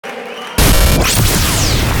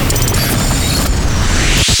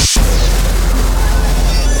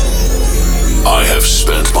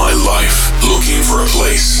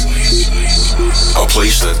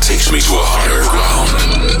place that takes me to a higher ground.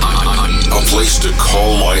 A place to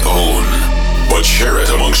call my own, but share it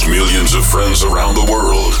amongst millions of friends around the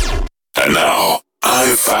world. And now,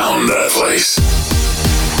 I've found that place.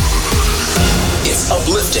 It's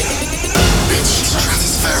uplifting. It's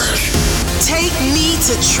stratospheric. Take me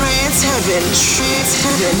to trance heaven,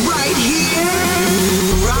 right here,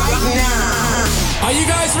 right now. Are you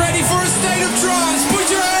guys ready for a state of trance? Put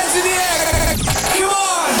your hands in the air. Come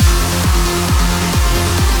on.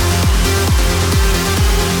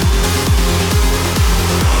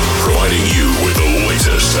 Providing you with the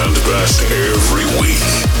latest and best every week.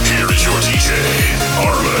 Here is your DJ,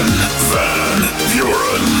 Armin van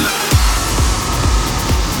Buuren.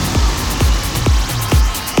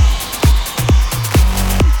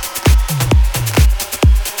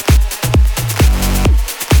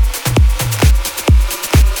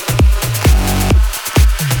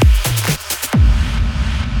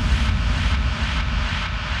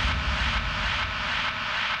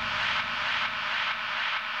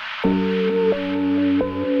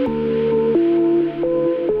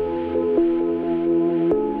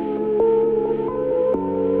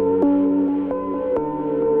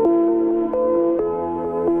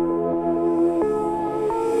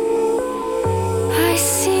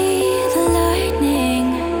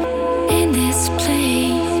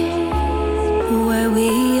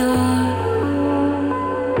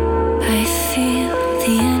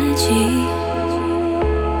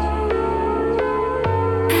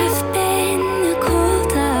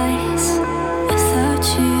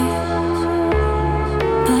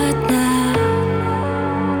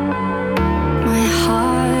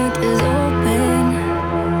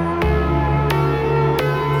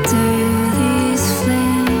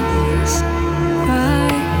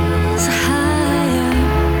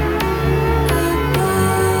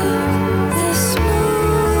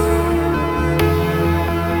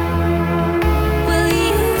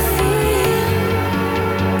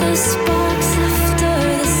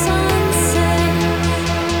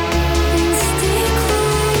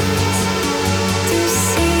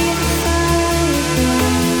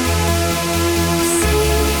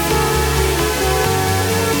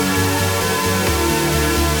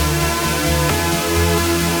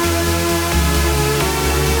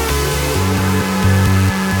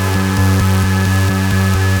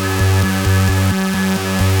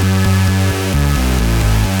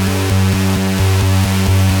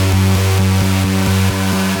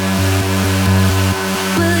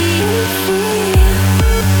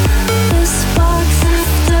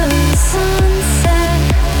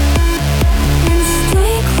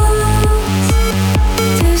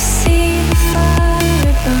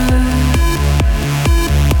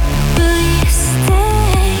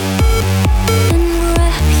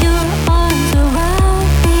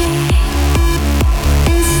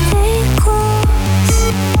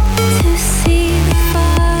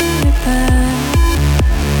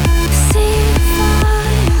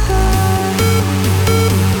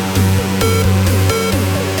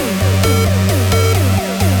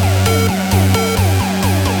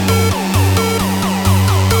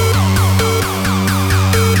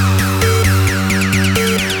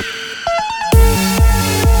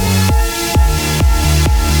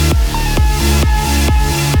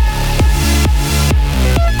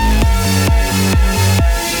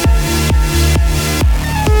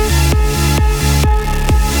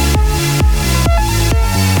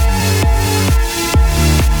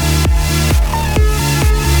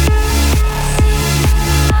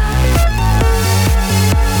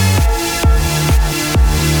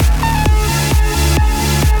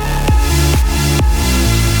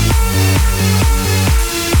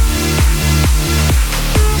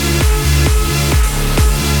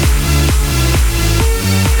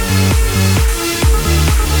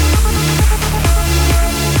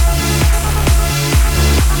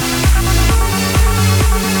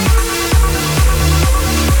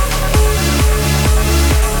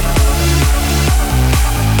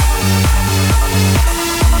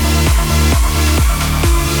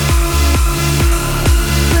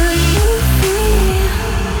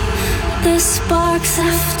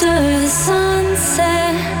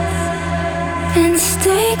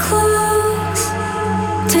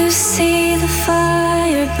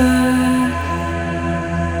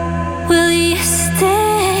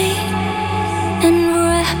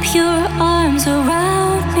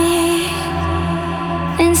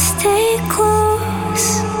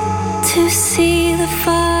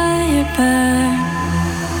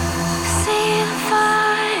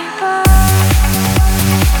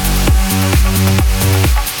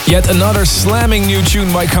 Yet another slamming new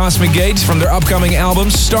tune by Cosmic Gate from their upcoming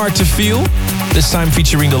album Start to Feel. This time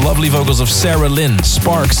featuring the lovely vocals of Sarah Lynn,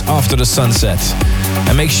 Sparks After the Sunset.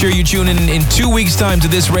 And make sure you tune in 2 weeks' time to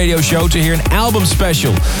this radio show to hear an album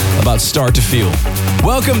special about Start to Feel.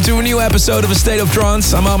 Welcome to a new episode of A State of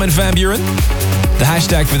Trance. I'm Armin van Buuren. The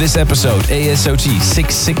hashtag for this episode,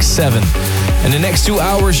 ASOT667. In the next 2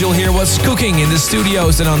 hours, you'll hear what's cooking in the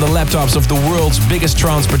studios and on the laptops of the world's biggest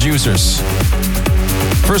trance producers.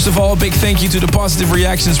 First of all, a big thank you to the positive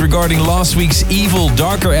reactions regarding last week's Evil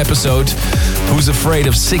Darker episode, Who's Afraid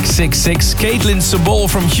of 666. Caitlin Sabol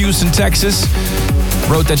from Houston, Texas,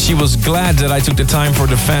 wrote that she was glad that I took the time for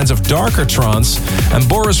the fans of darker trance. And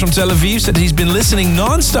Boris from Tel Aviv said he's been listening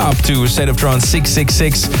non-stop to State of Trance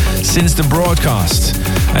 666 since the broadcast.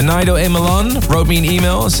 And Nido A. Milan wrote me an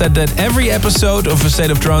email and said that every episode of A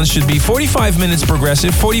State of Trance should be 45 minutes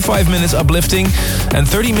progressive, 45 minutes uplifting, and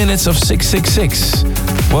 30 minutes of 666.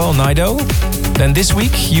 Well, Nido, then this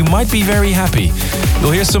week you might be very happy.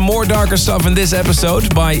 You'll hear some more darker stuff in this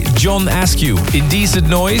episode by John Askew, Indecent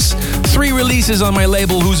Noise, 3 releases on my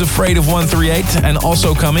label Who's Afraid of 138, and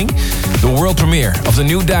also coming, the world premiere of the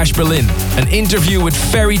new Dash Berlin, an interview with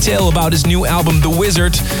Fairy Tale about his new album The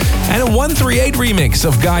Wizard, and a 138 remix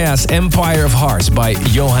of Gaia's Empire of Hearts by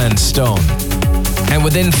Johan Stone. And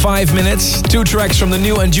within 5 minutes, 2 tracks from the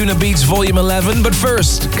new Anjuna Beats Volume 11, but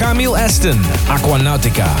first, Camille Aston,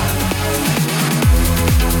 Aquanautica.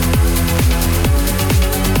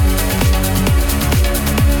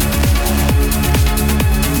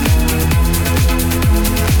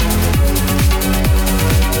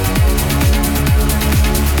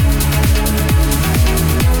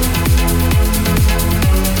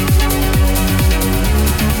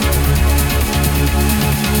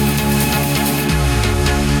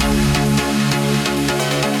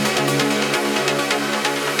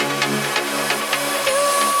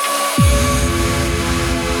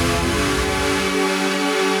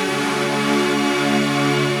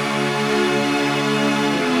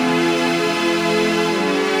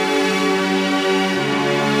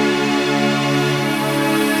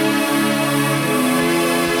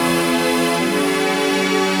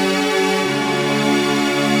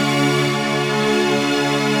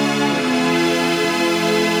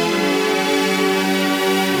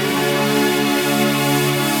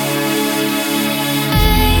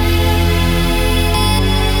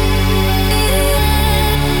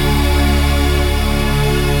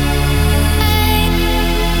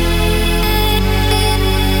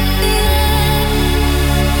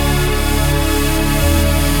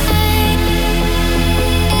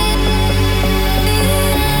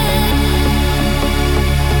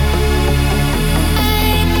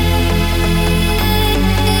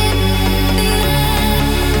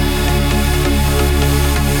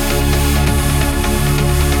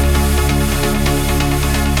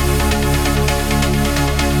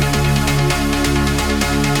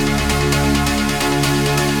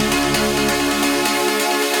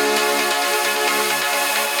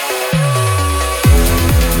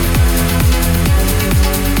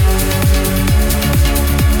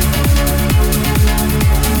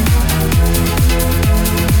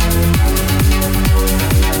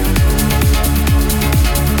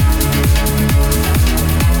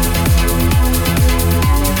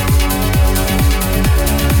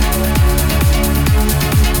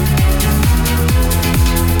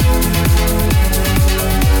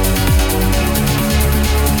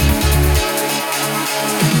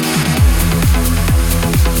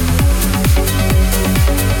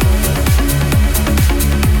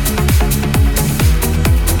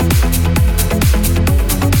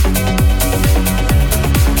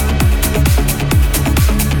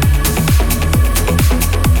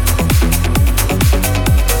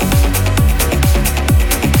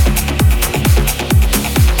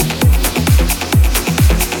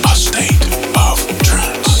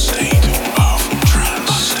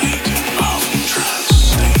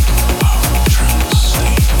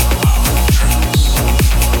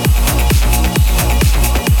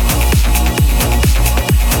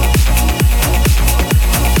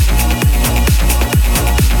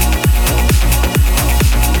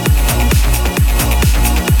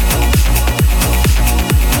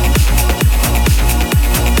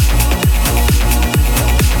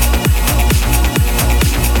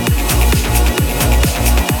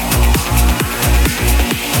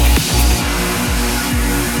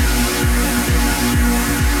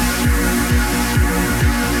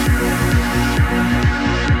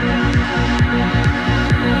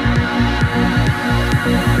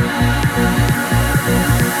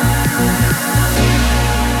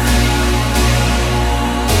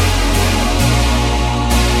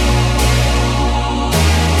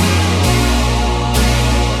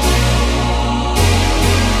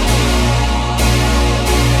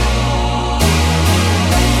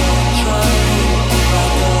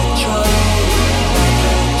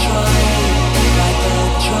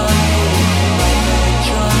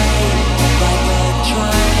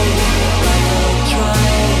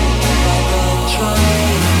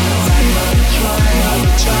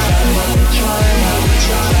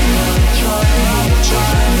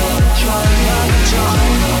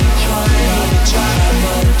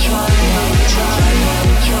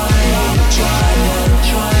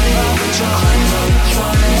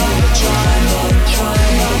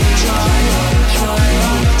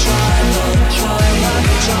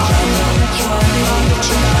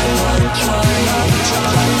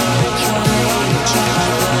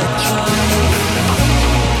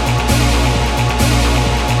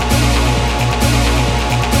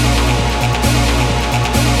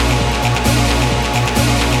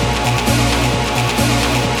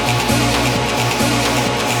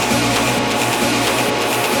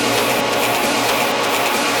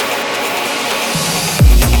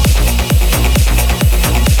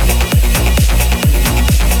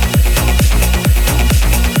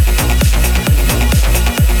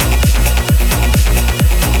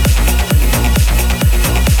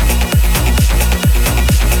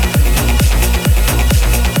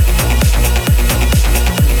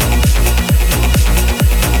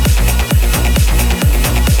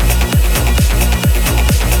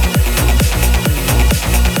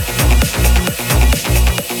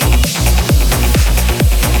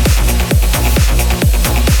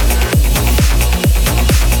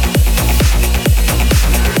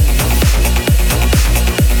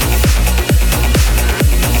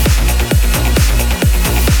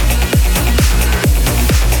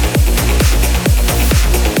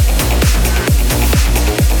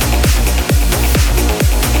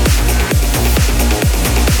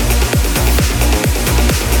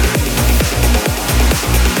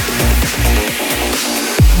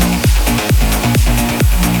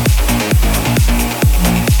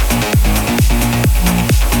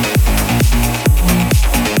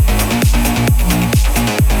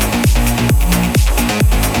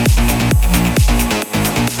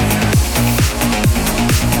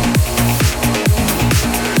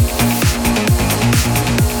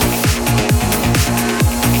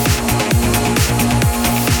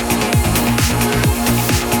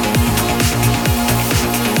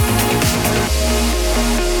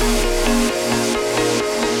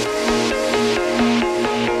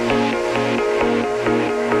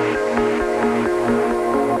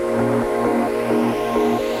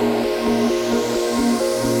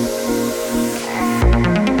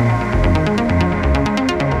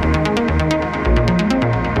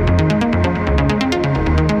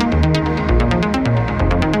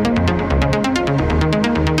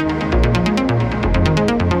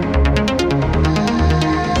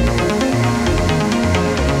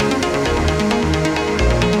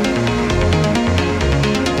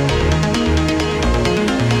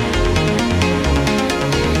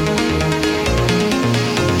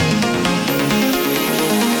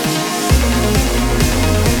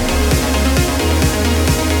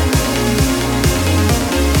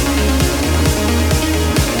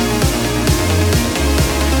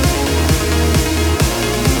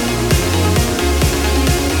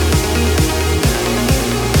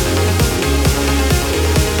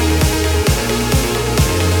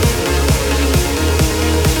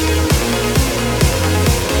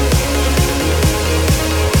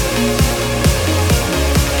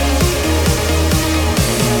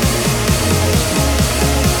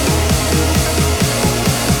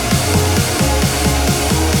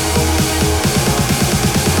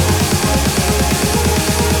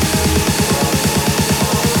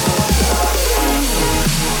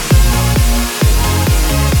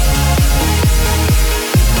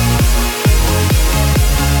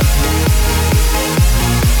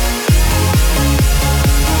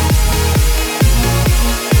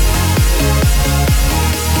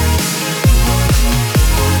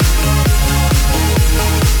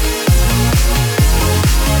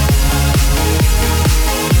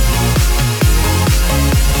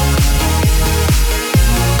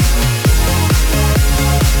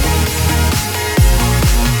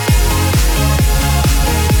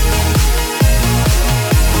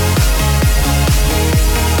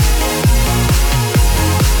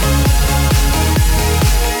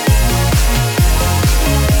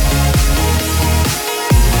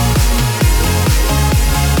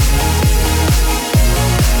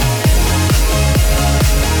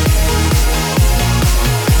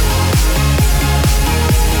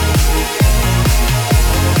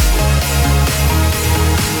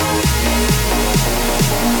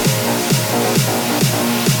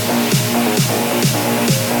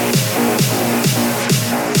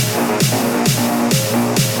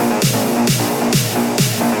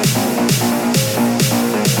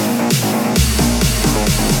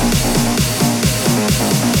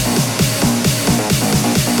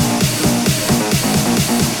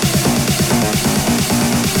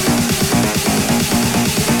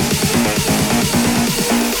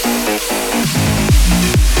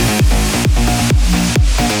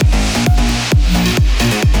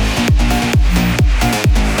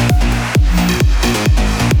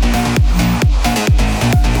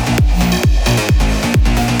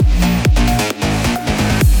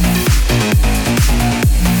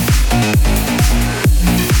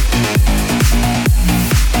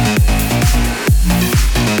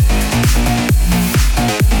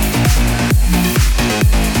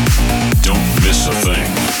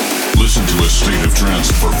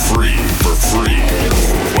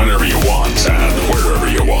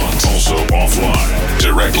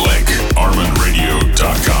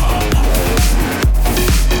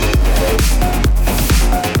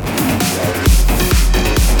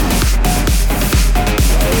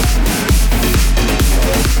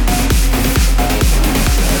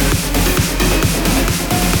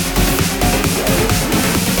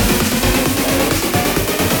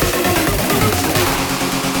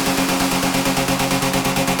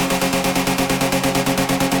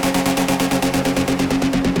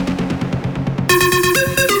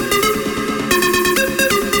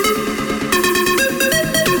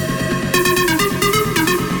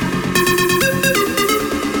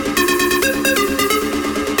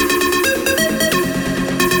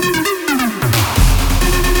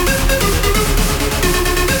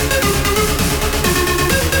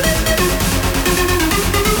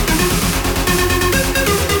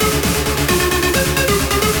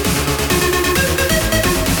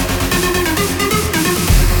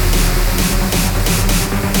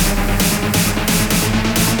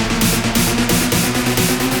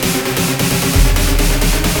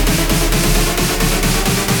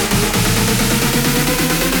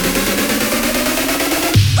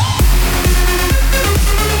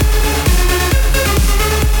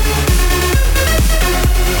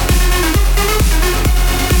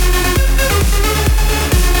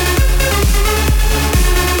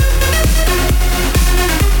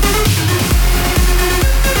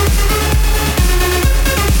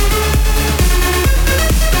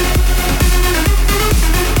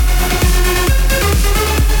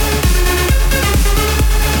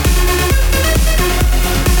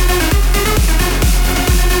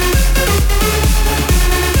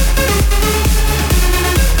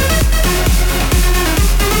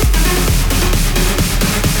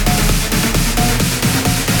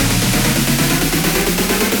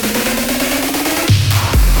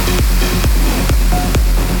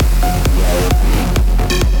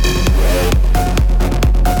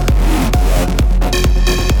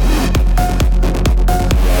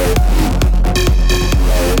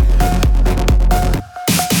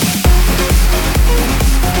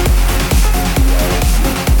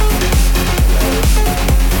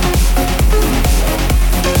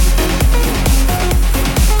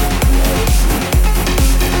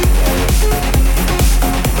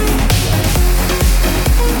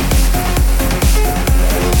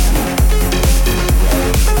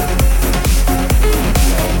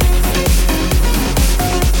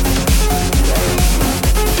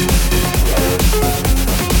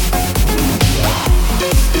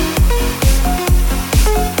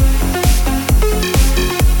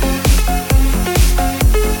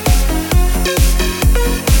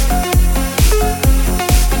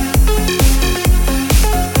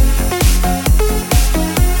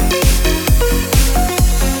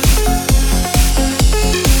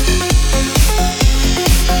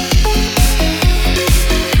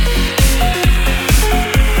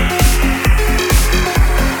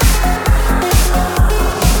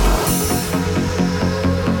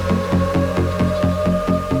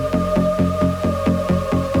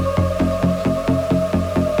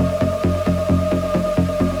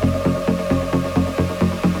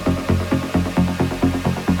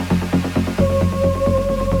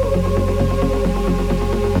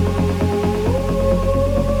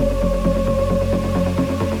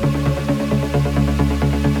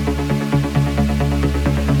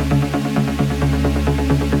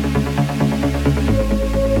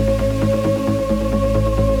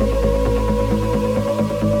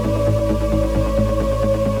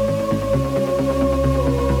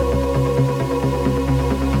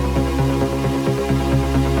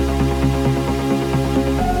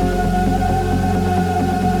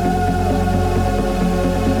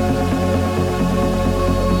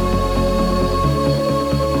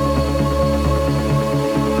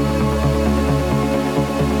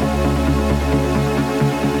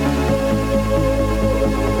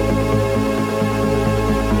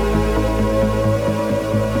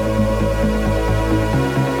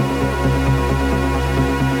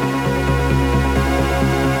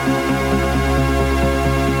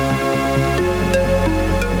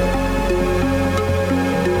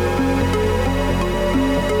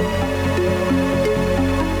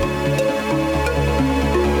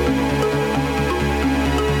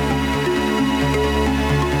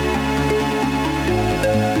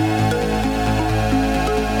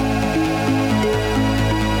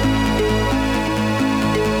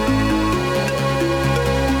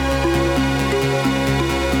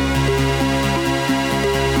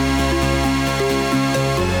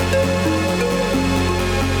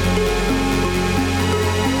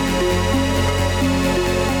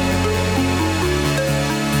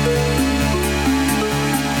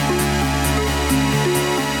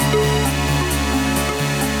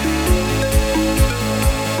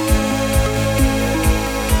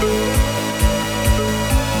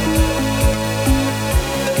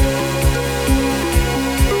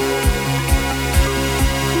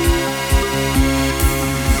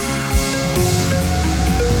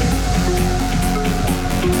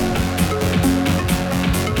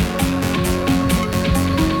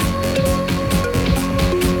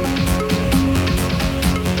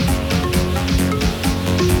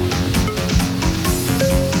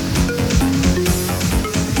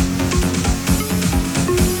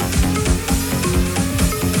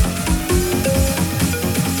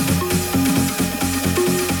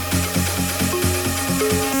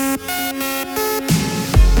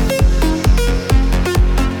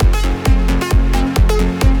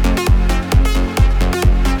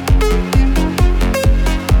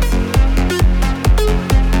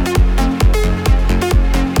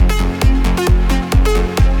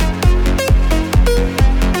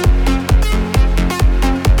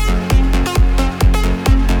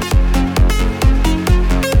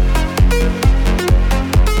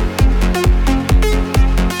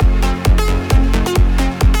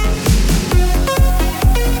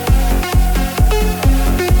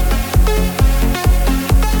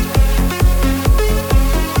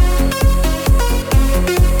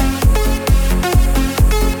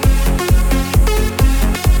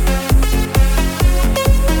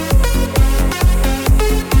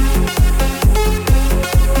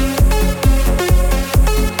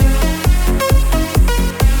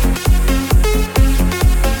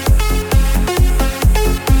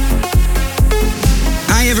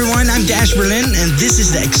 everyone, I'm Dash Berlin, and this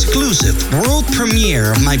is the exclusive world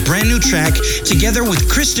premiere of my brand new track together with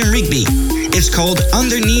Kristen Rigby. It's called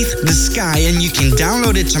Underneath the Sky, and you can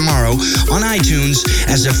download it tomorrow on iTunes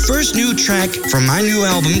as the first new track from my new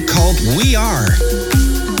album called We Are.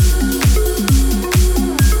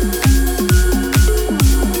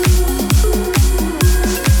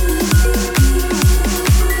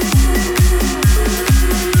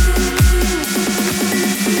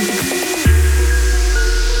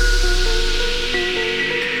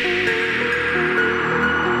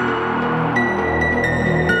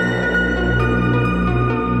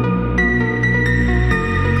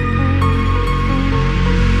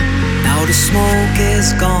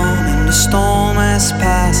 Is gone and the storm has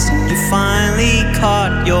passed and you finally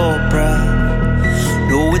caught your breath.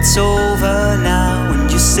 No, it's over now and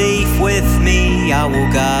you're safe with me. I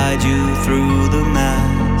will guide you through the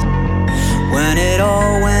mess. When it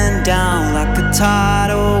all went down like a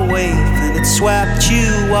tidal wave and it swept you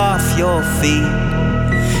off your feet,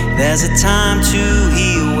 there's a time to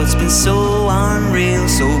heal what's been so unreal.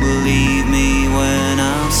 So believe me when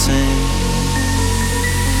I sing.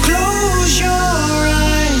 Close your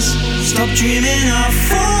eyes, stop dreaming of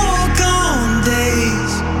foregone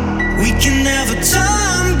days. We can never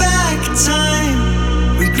turn back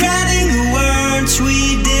time, regretting the words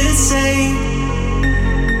we didn't say.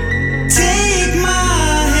 Take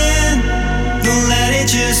my hand, don't let it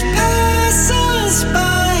just pass us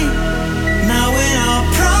by. Now in our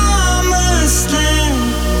promised land,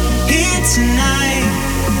 here tonight,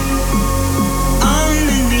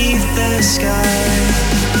 underneath the sky.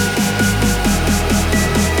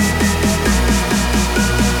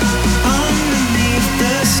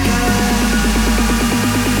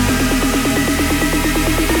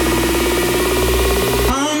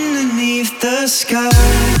 The sky.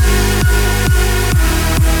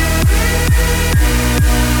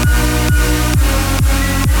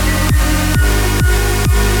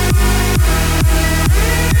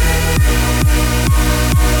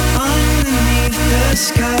 Underneath the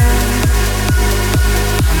sky.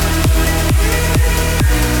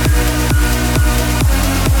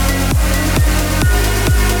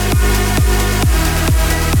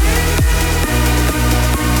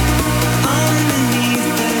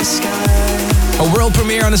 A world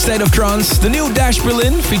premiere on the State of Trance. The new Dash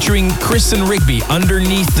Berlin featuring Kristen Rigby,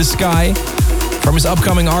 Underneath the Sky, from his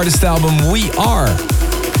upcoming artist album We Are.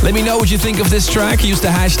 Let me know what you think of this track. Use the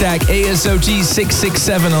hashtag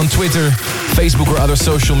ASOT667 on Twitter, Facebook or other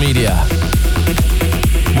social media.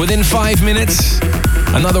 Within 5 minutes,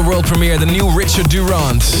 another world premiere, the new Richard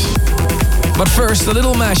Durand. But first, a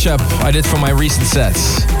little mashup I did for my recent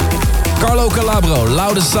sets. Carlo Calabro,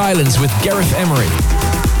 Loudest Silence with Gareth Emery.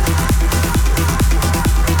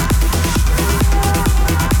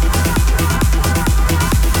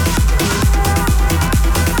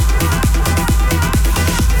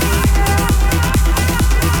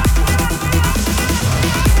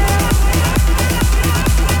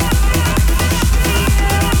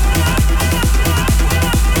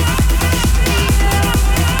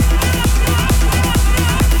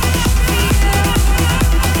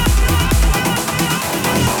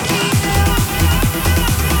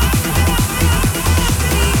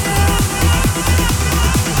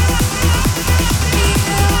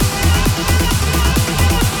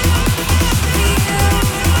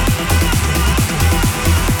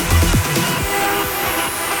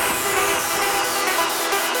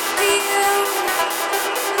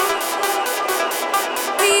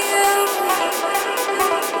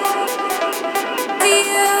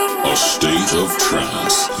 A state of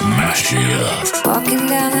trance. Mash it up. Walking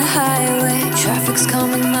down the highway, traffic's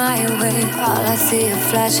coming my way. All I see are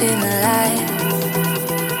flashing lights.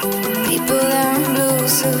 People there in blue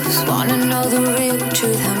suits wanna know the real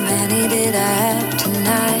truth. How many did I have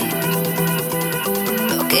tonight?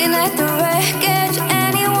 Looking at the wreckage,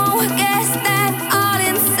 anyone would guess that all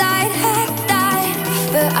inside had died,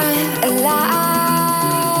 but I'm alive.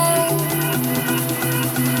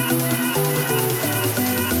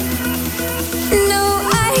 No,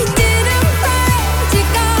 I didn't pray to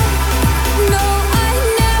God. No, I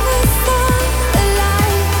never thought the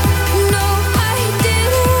light. No, I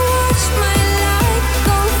didn't watch my light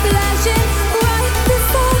go flashing right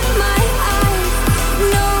before my eyes.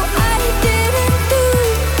 No, I didn't do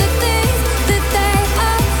the things that they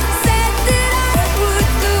all said that I would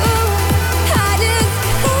do. I just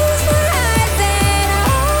closed my eyes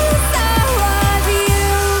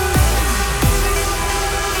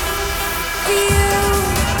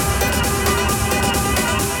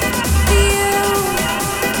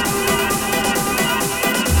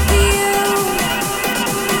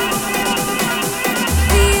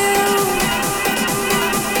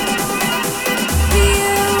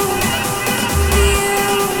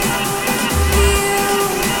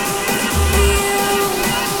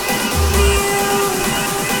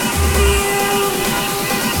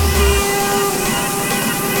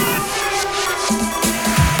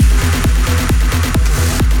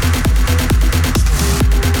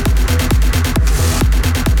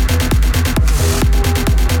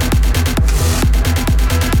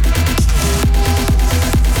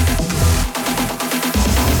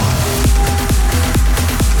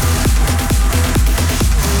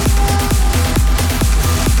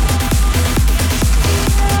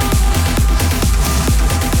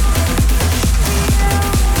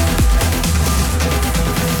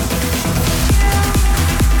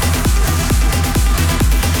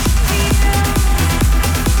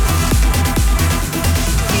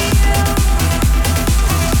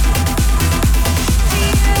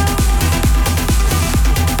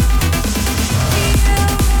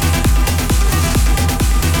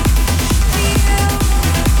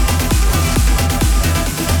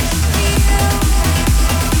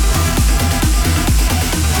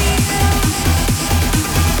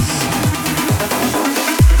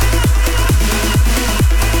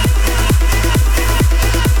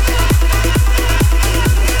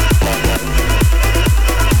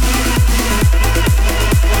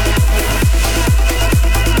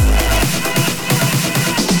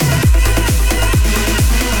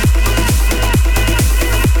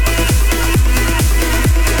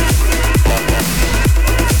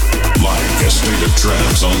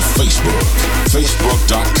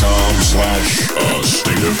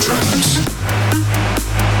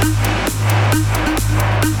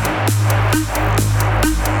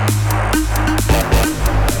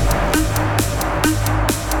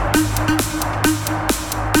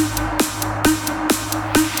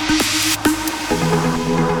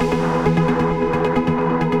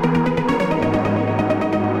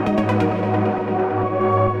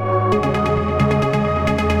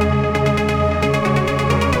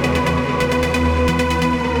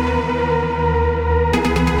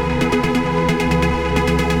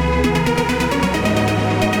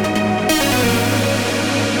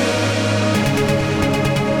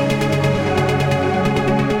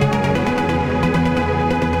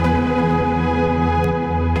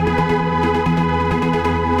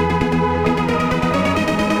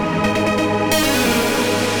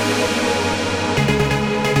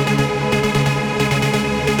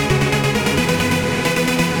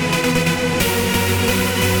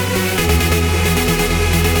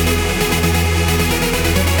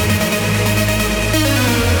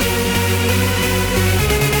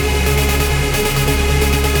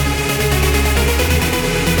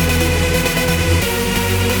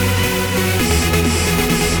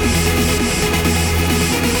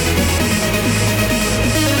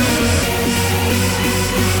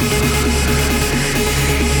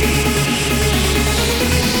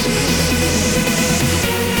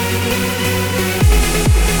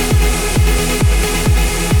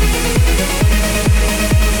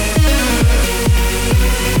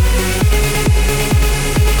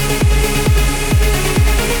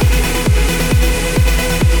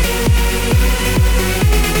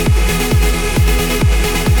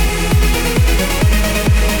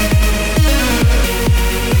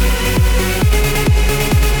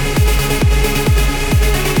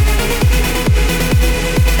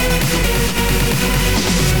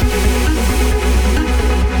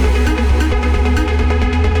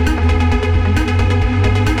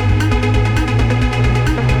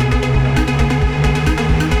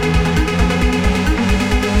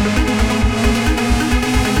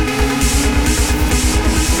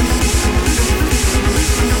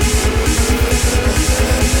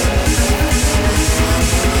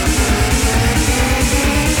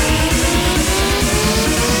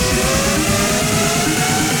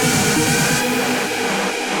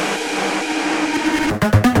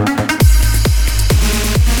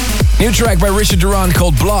new track by Richard Durand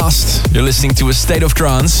called Blast. You're listening to A State of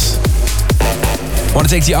Trance. I want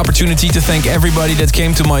to take the opportunity to thank everybody that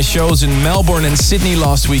came to my shows in Melbourne and Sydney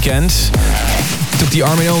last weekend. Took the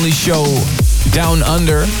Armin Only show down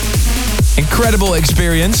under. Incredible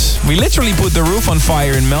experience. We literally put the roof on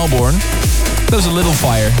fire in Melbourne. There was a little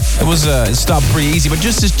fire. It stopped pretty easy, but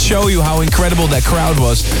just to show you how incredible that crowd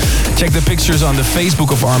was, check the pictures on the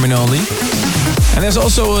Facebook of Armin Only. And there's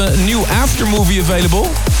also a new after movie available.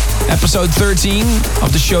 Episode 13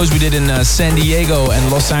 of the shows we did in San Diego and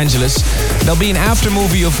Los Angeles. There'll be an after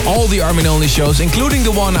movie of all the Armin Only shows, including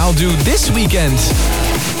the one I'll do this weekend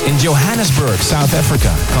in Johannesburg, South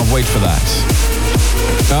Africa. Can't wait for that.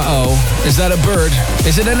 Uh-oh, is that a bird?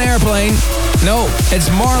 Is it an airplane? No, it's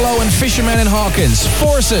Marlowe and Fisherman and Hawkins.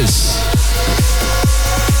 Forces.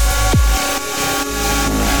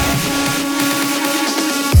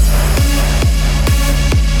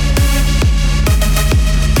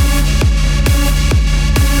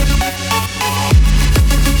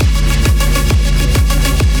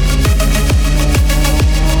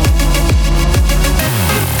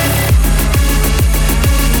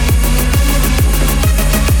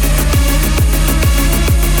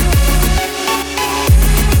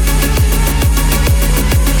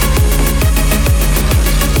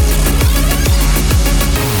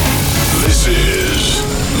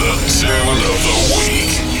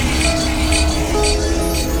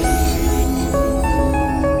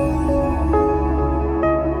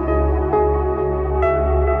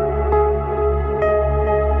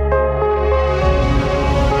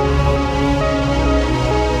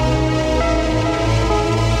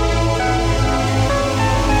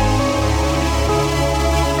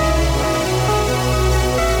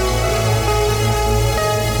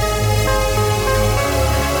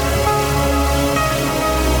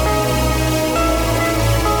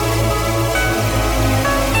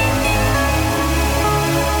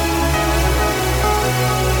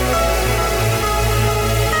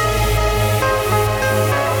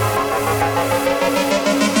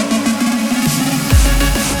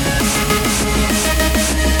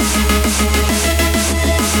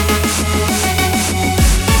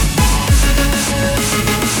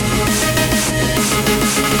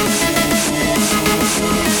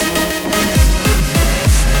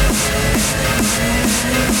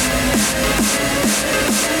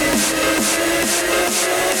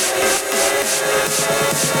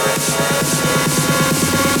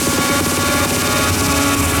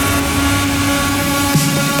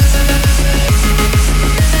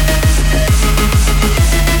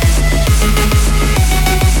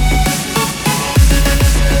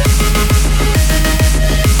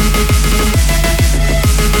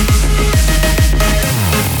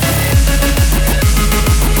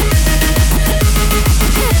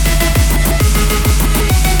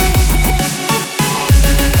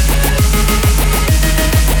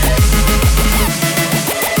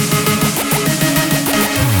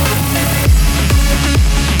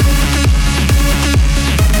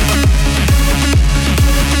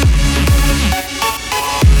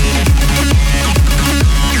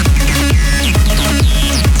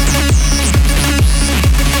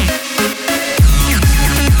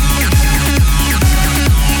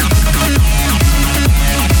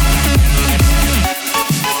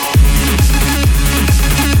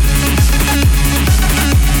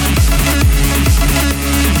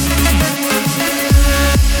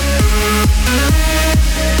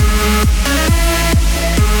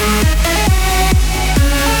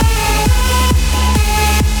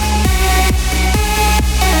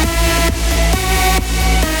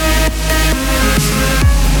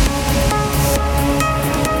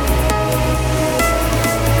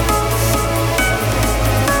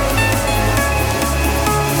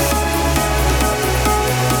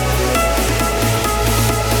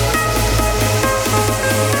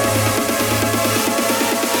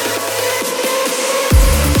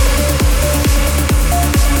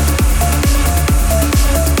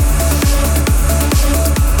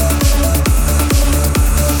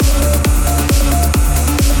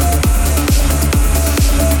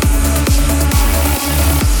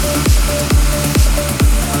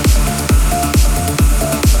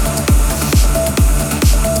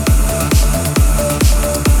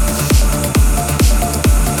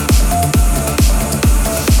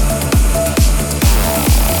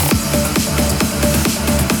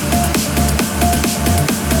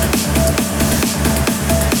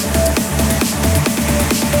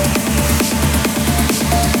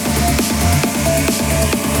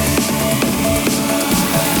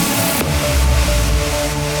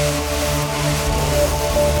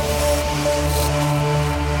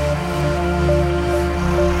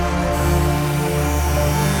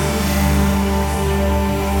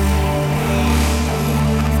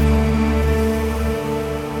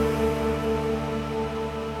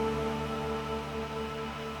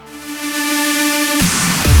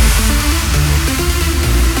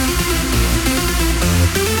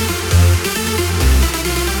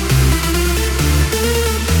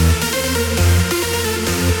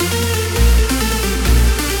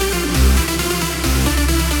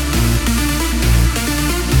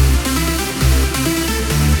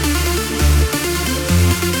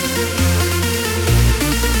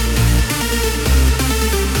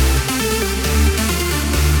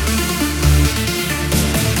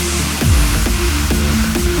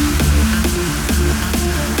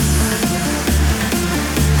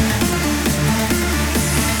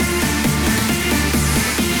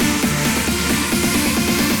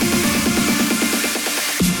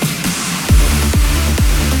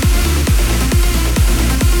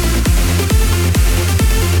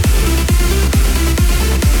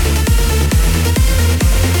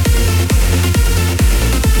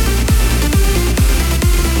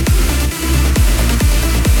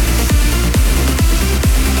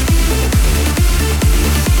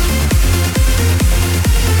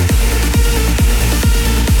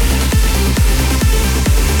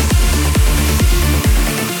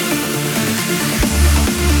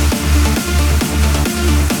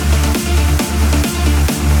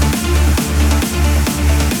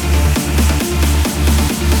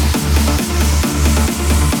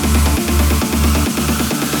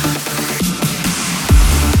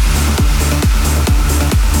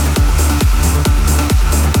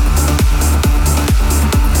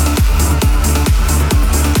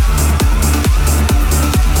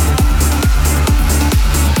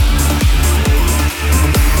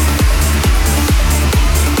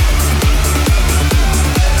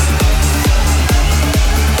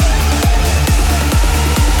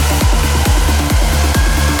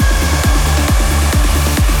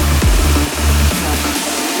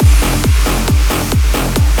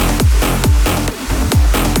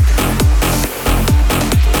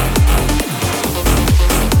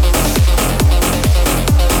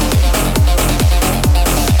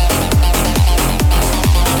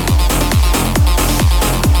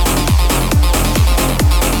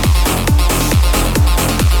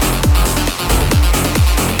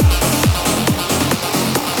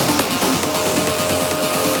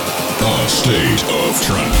 of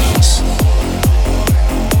trance.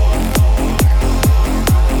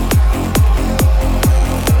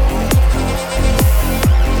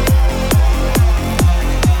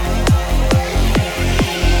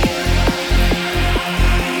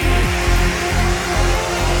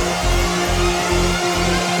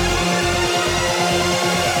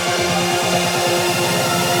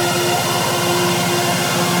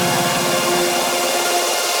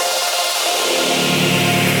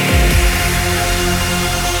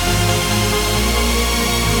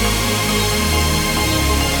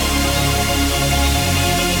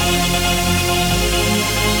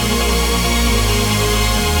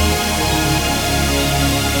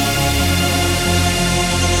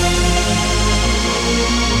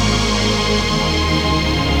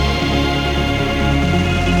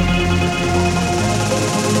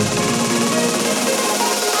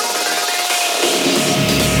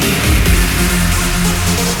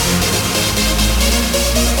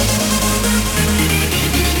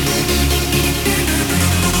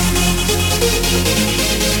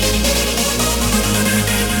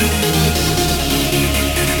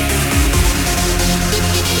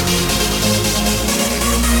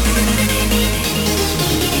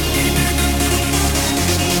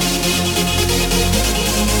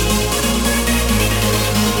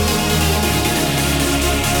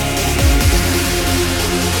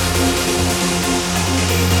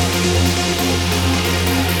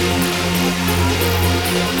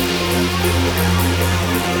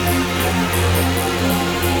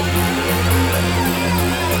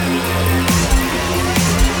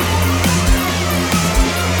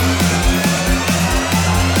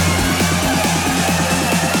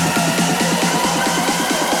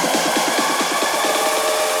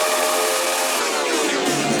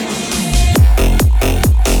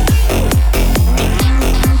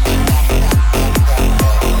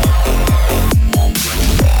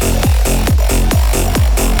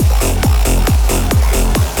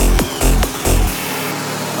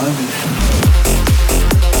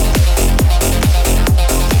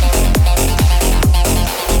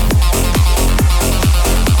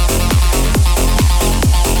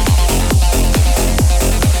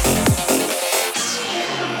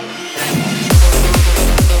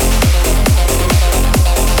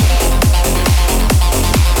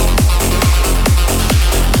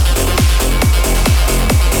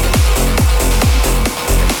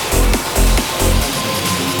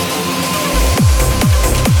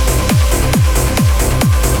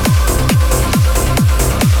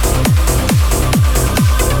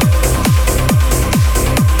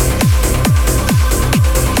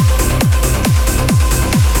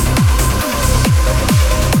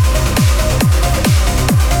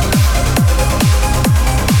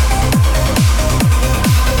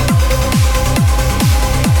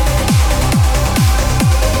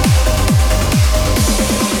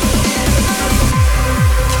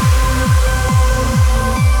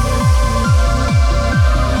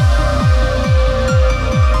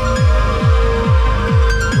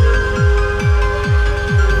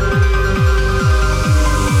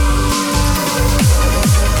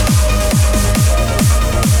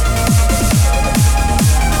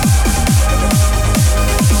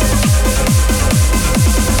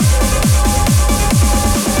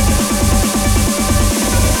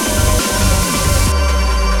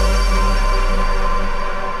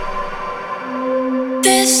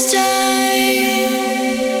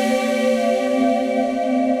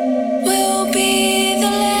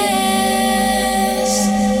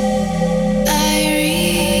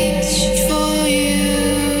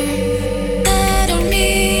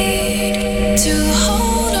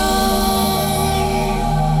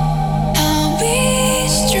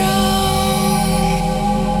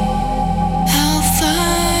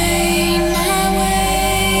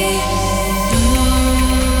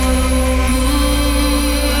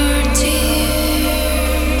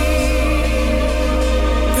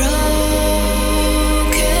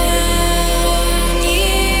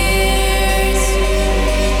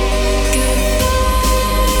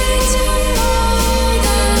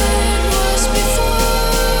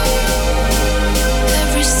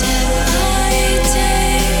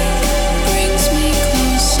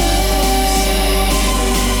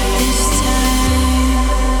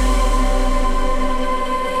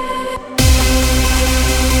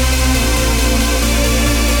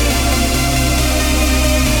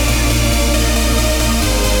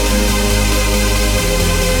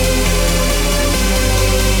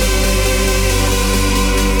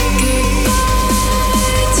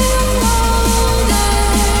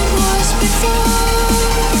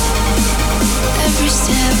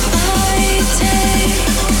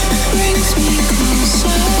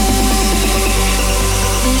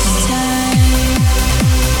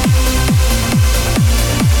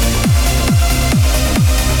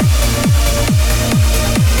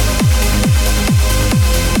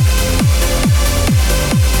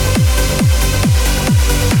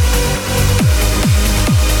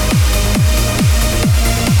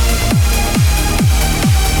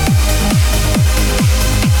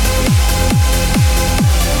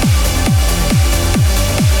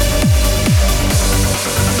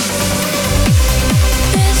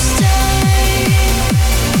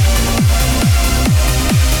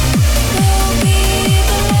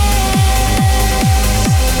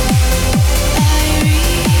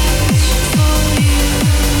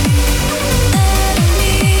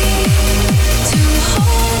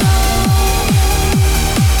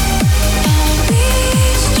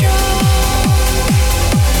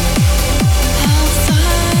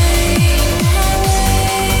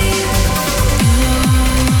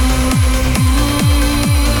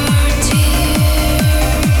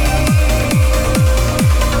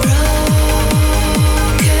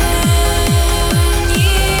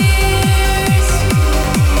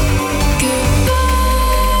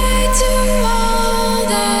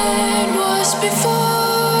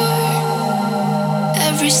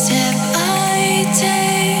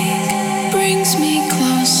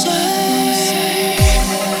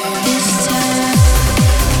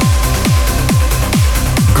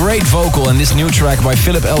 Great vocal in this new track by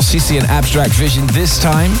Philip El Sisi and Abstract Vision. This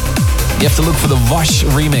time, you have to look for the Wash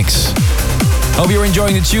remix. Hope you're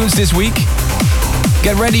enjoying the tunes this week.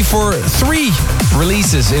 Get ready for 3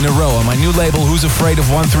 releases in a row on my new label Who's Afraid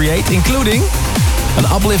of 138, including an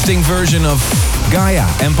uplifting version of Gaia,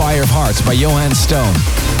 Empire of Hearts by Johan Stone.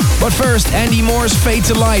 But first, Andy Moore's Fade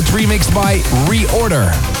to Light, remixed by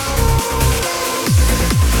Reorder.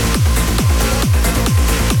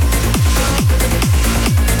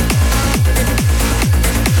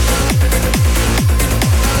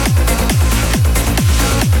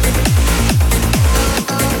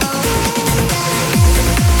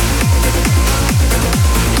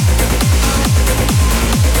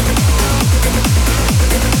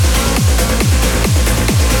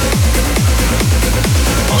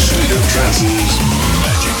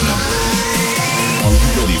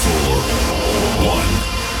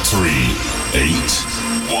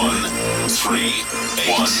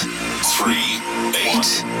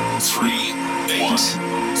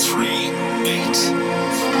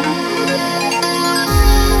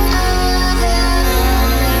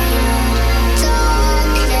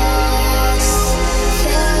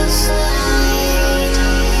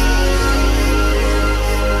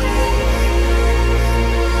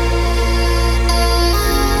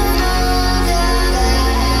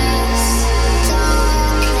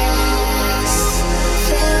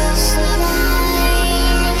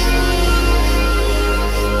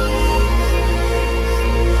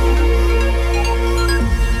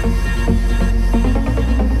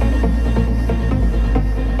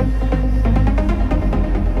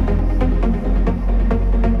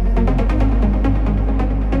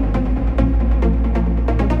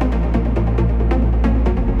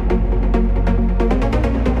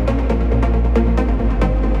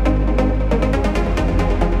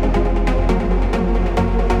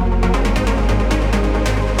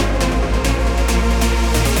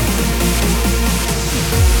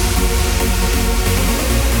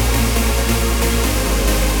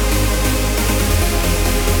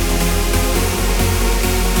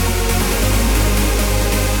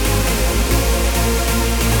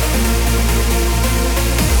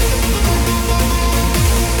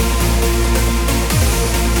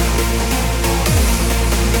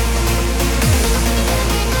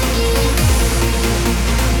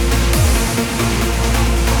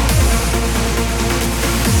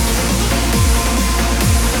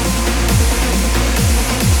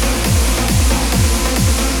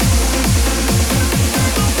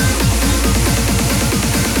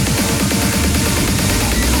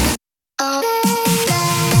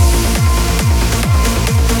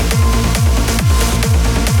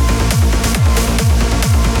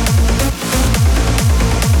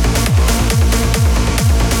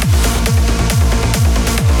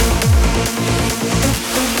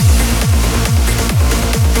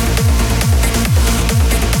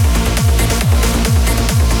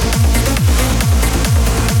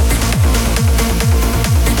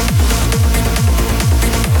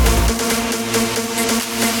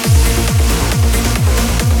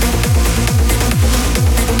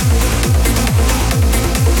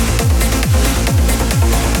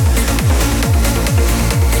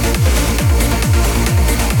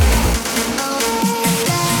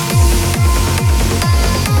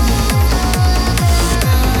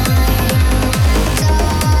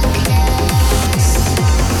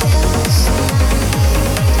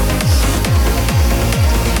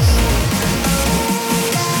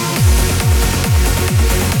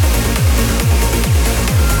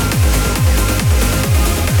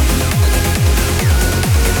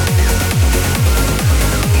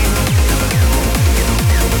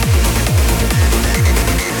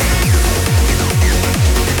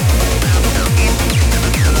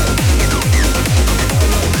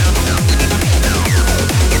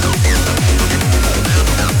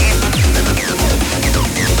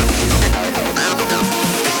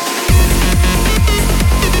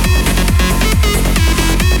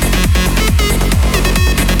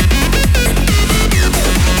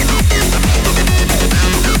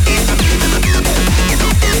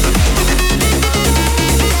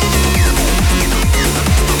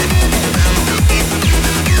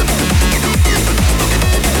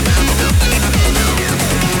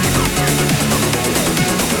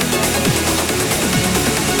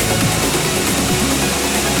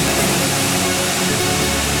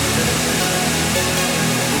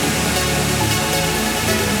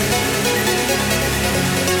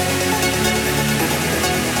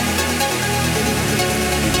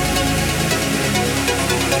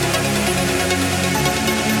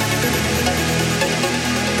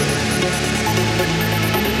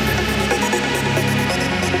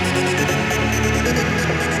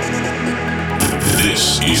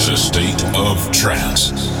 state of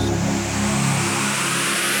trance.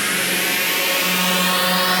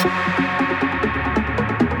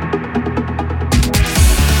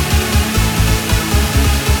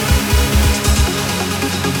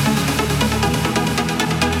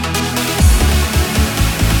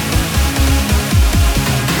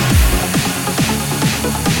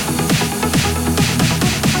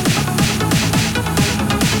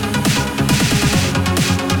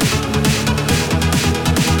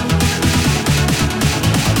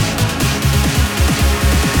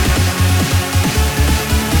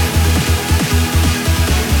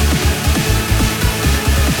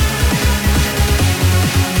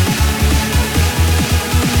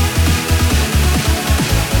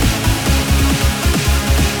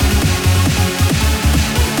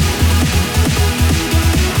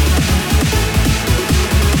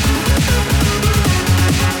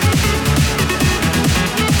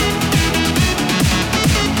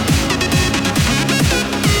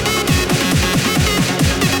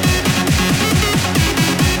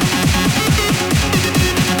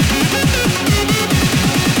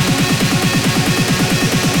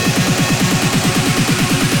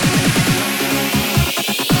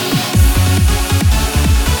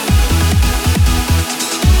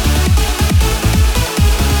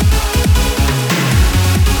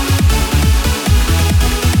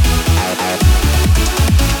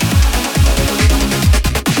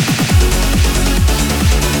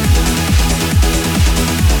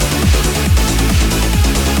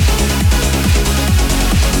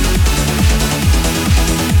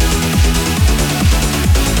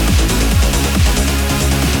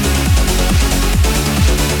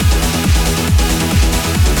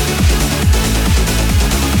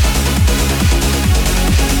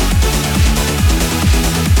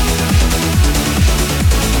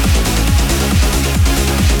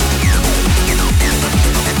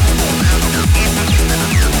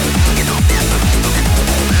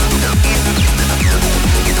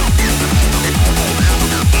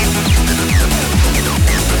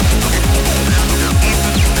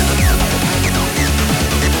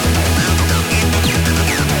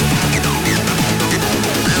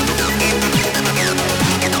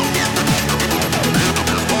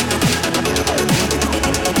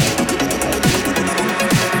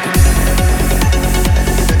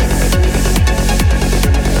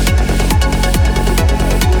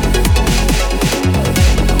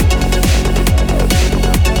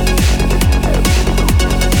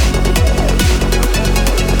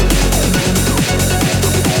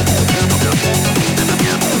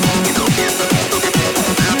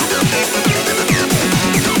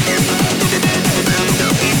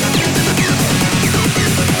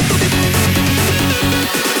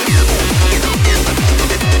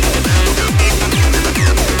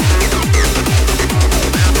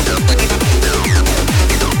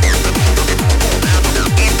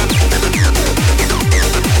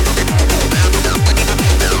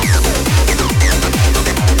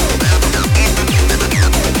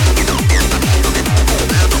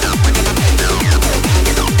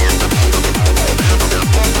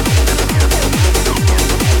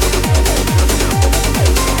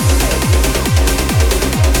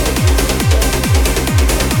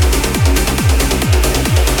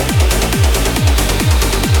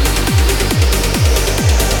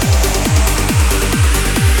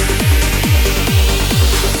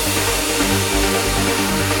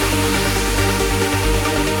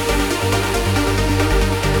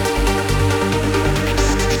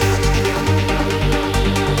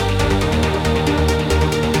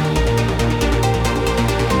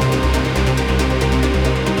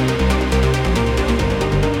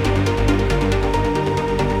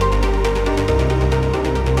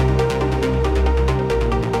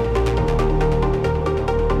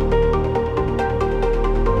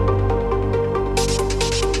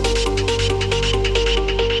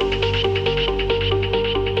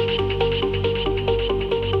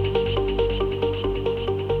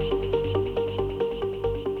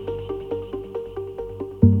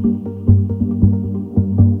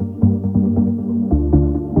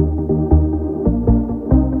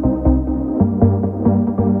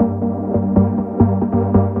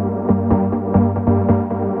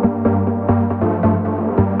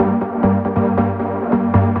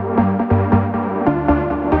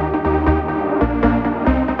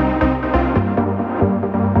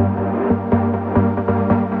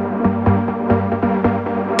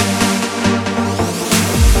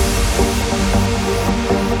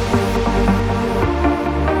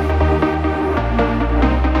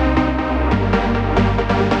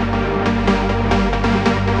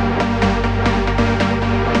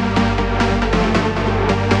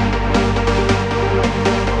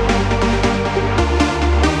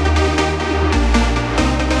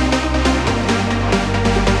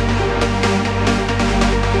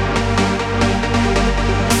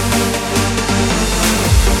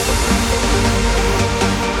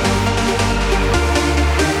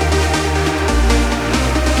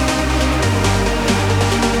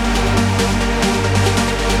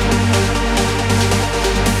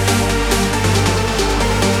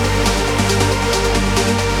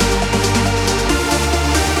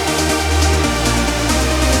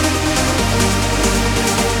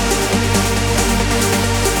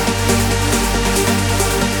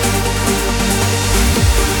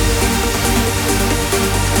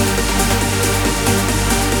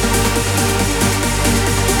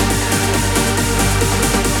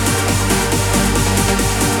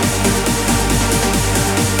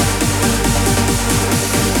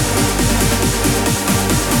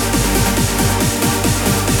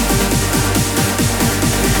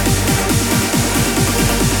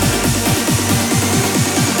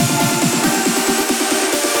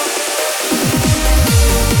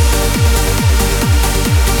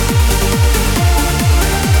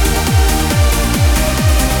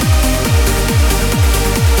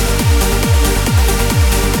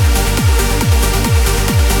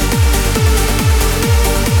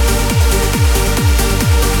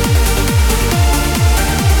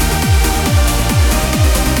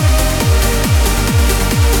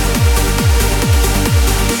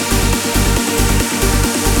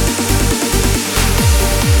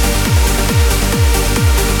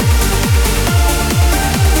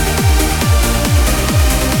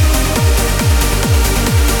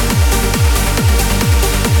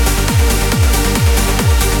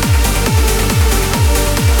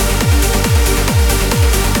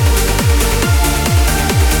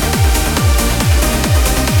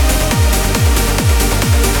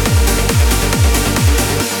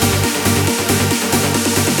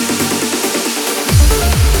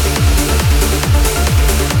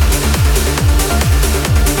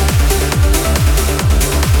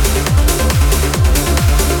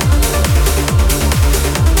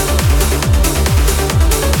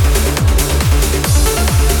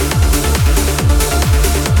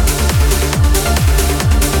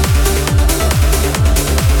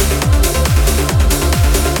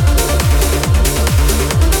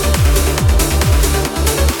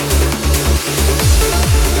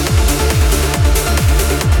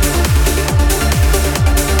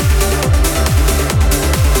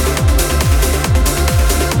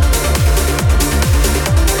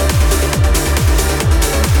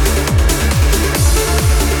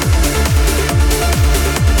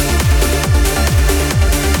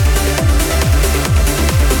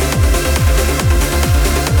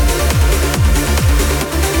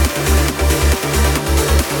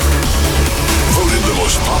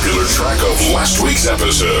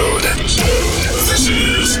 episode. This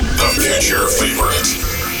is the Future Favorite.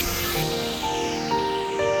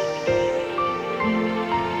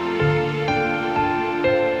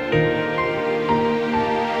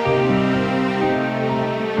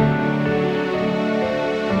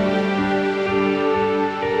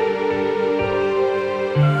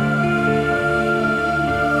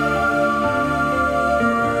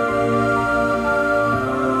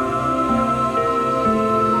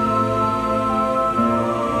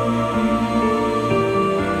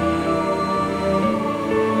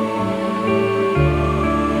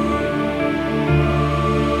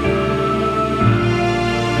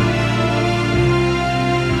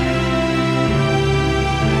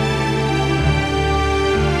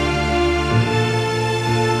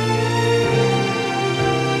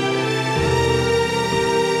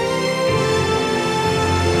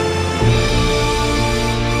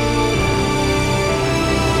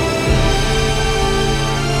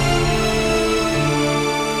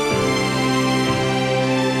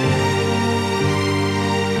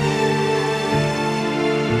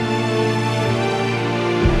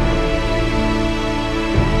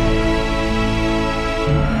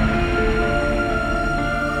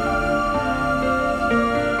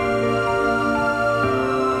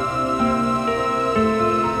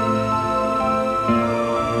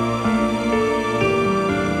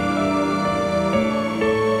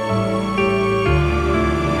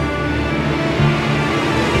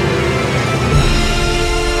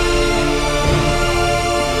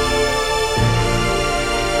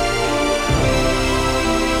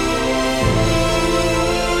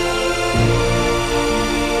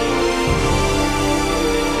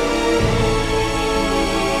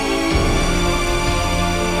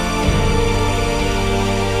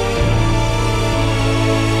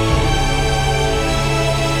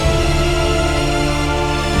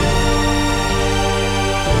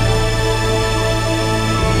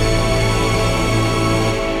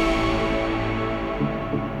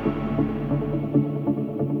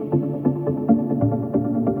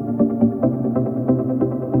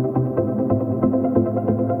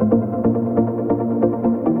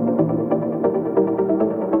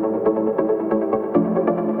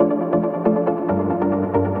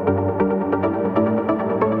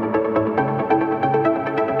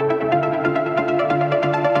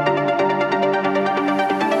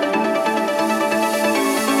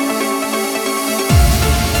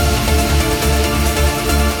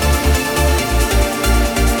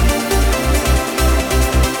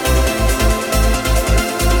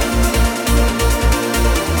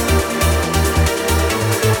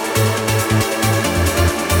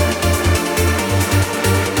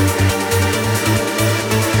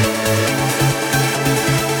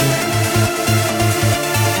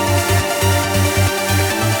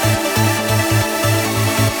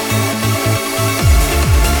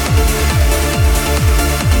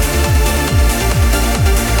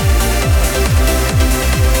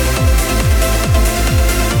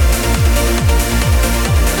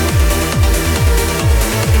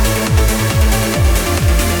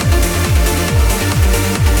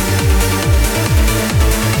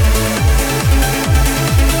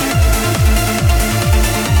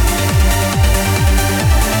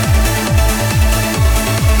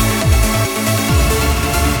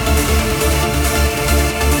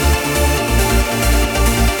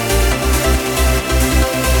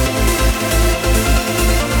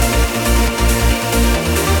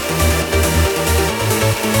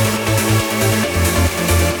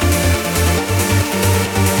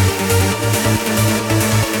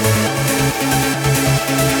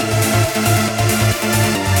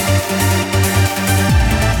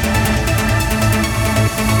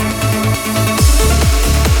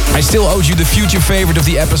 I still owed you the future favorite of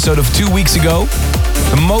the episode of 2 weeks ago.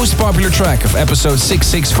 The most popular track of episode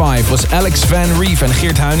 665 was Alex Van Reef and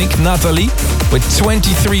Geert Huinik, Nathalie, with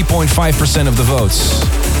 23.5% of the votes.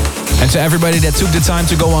 And to everybody that took the time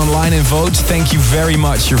to go online and vote, thank you very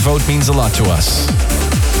much. Your vote means a lot to us.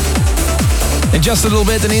 In just a little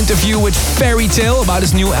bit, an interview with Fairy Tale about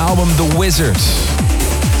his new album, The Wizard.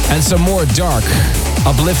 And some more dark,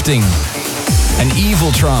 uplifting, and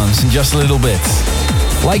evil trance in just a little bit.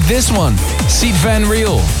 Like this one, Sied Van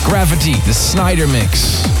Riel, Gravity, the Snyder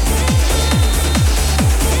mix.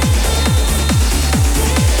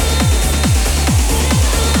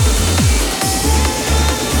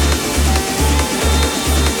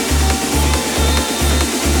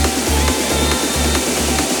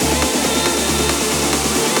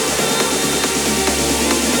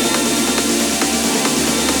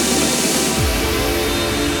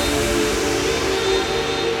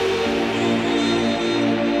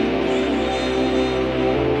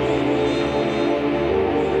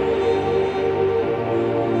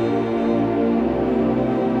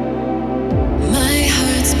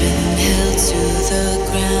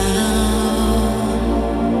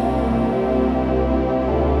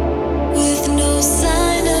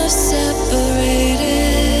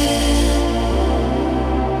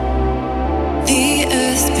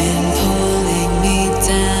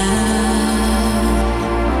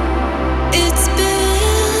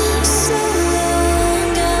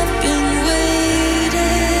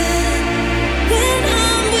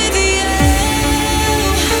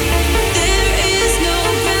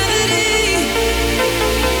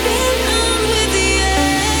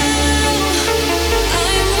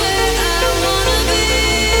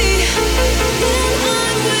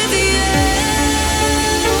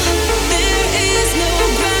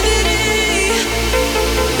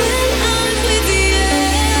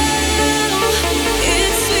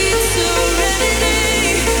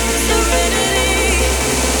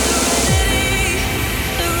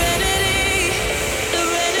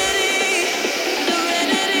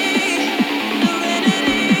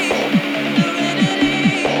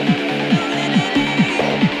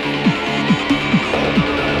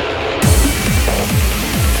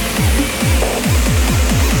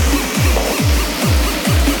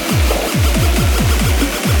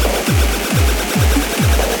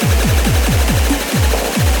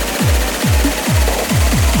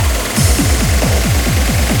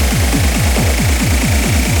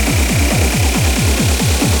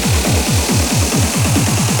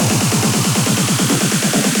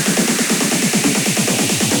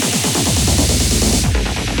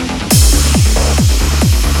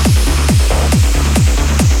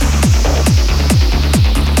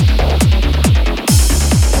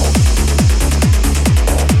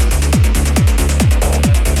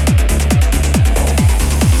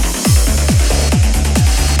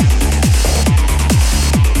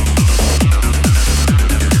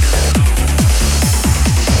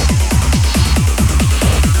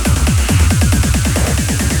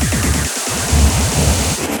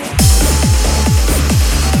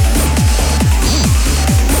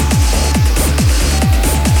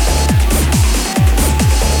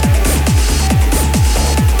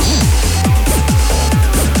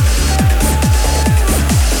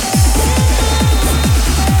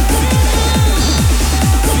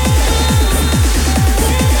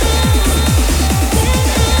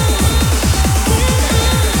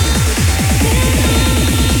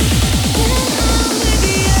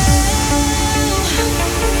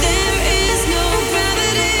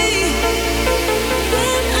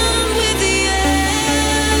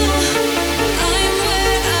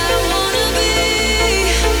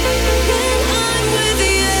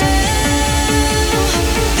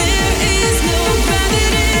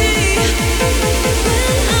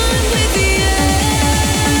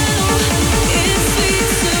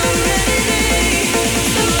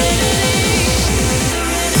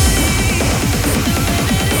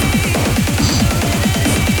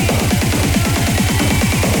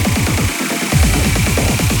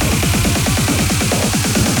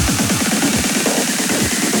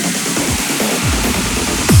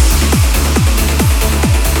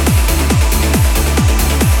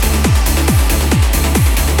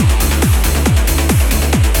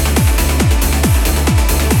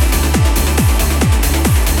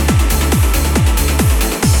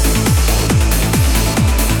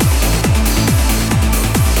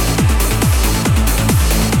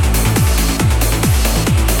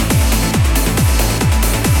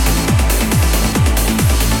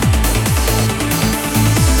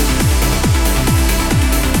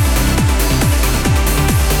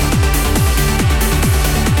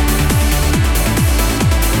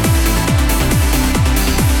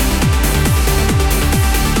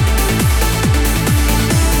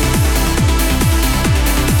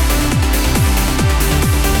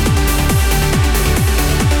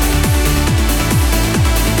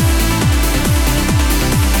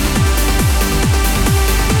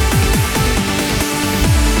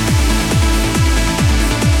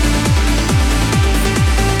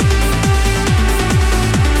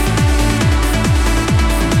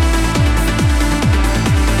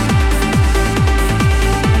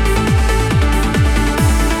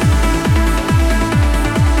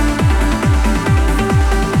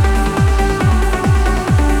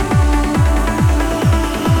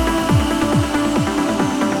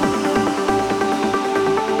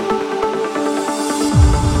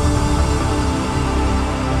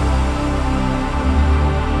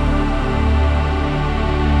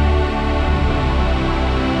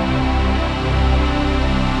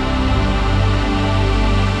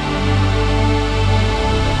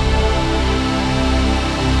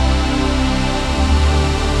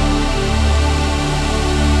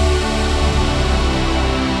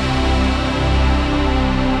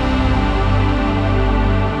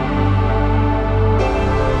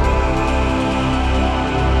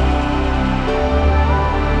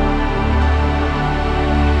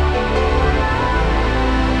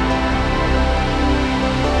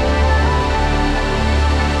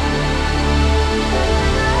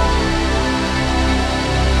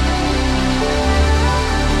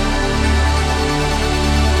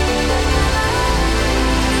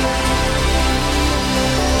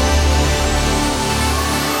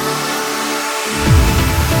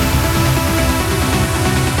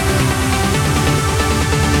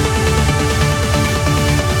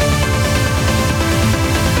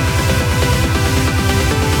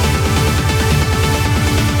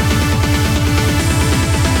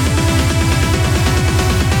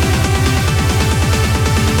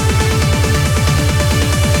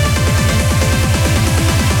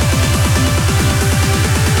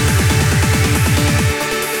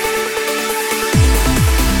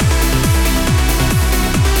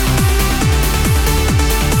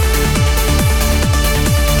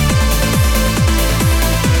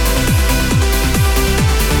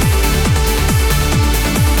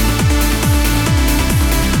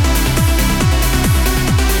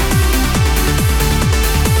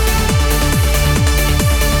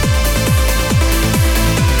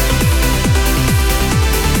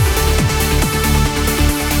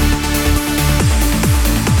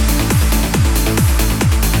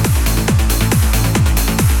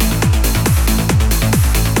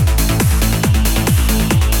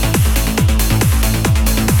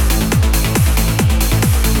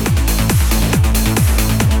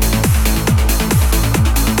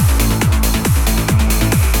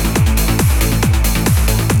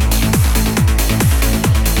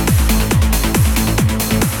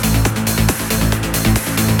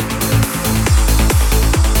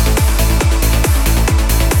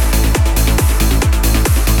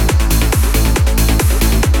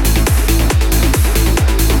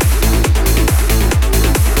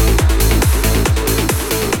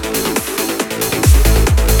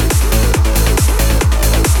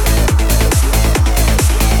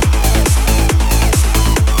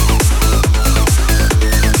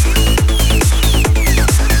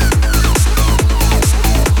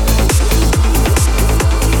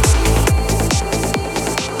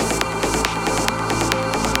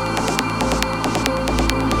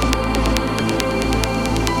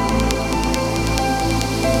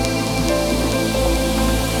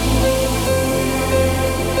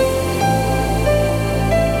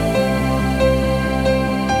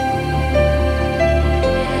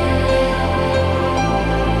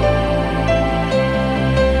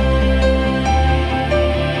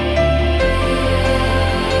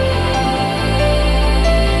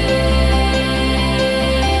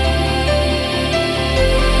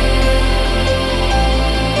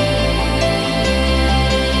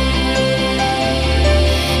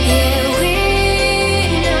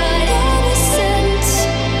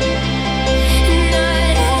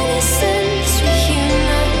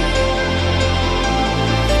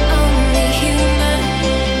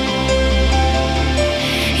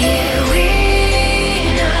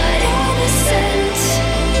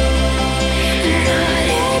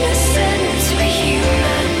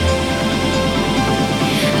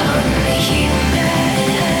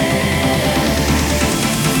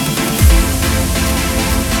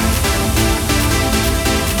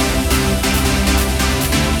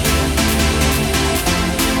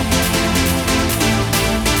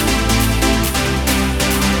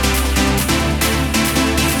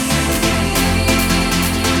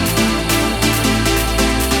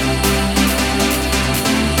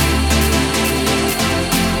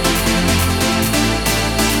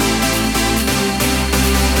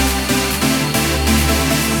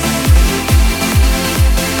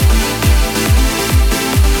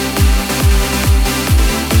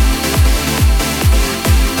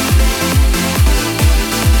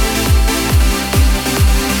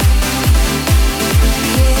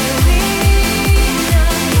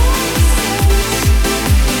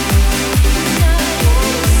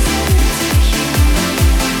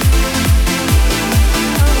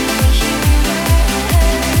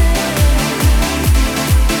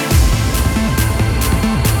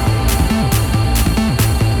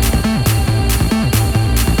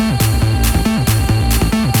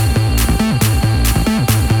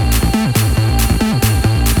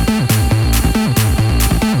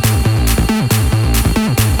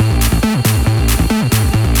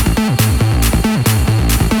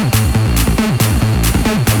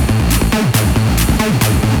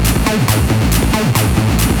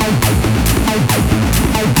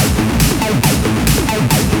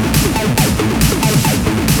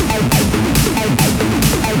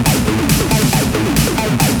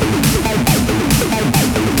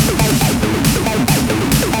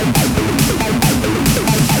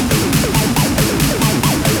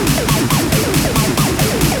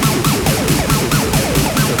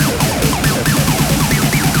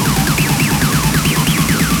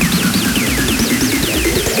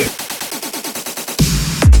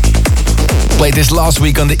 Played this last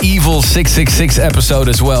week on the Evil 666 episode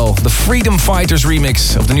as well. The Freedom Fighters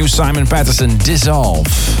remix of the new Simon Patterson, Dissolve.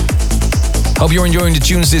 Hope you're enjoying the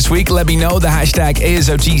tunes this week. Let me know, the hashtag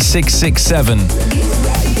ASOT667.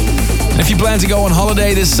 And if you plan to go on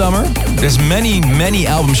holiday this summer, there's many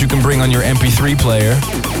albums you can bring on your MP3 player.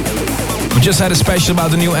 We just had a special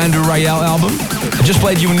about the new Andrew Rayel album. I just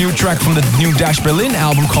played you a new track from the new Dash Berlin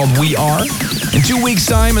album called We Are. In 2 weeks'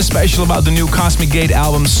 time, a special about the new Cosmic Gate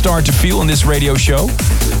album Start to Feel on this radio show.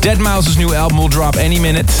 Deadmau5's new album will drop any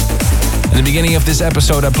minute. In the beginning of this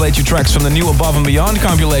episode, I played you tracks from the new Above and Beyond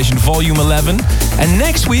compilation, Volume 11. And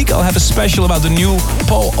next week, I'll have a special about the new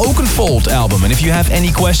Paul Oakenfold album. And if you have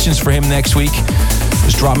any questions for him next week,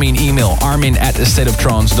 just drop me an email,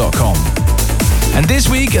 armin@astateoftrance.com. And this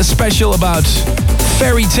week, a special about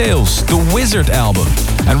Fairy Tales, the Wizard album.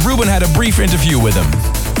 And Ruben had a brief interview with him.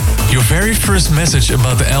 Your very first message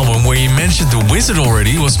about the album, where you mentioned The Wizard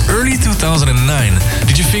already, was early 2009.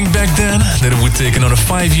 Did you think back then that it would take another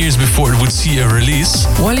 5 years before it would see a release?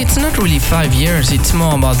 Well, it's not really 5 years, it's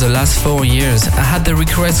more about the last 4 years. I had the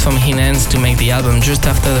request from Hinens to make the album just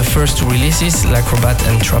after the first two releases, L'Acrobat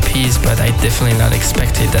and Trapeze, but I definitely not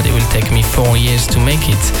expected that it will take me 4 years to make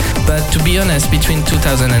it. But to be honest, between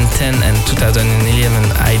 2010 and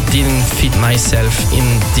 2011, I didn't fit myself in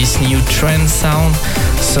this new trend sound,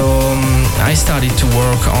 so I started to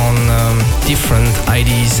work on different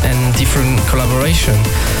ideas and different collaboration.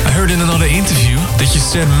 I heard in another interview that you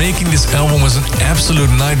said making this album was an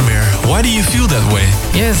absolute nightmare. Why do you feel that way?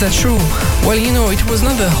 Yes, that's true. Well, you know, it was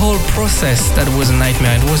not the whole process that was a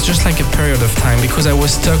nightmare. It was just like a period of time because I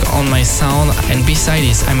was stuck on my sound, and besides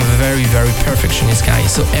this, I'm a very, very perfectionist guy.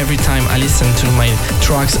 So every time I listened to my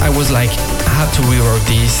tracks, I was like, I had to rework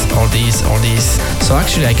this or this or this. So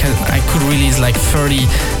actually, I could release like 30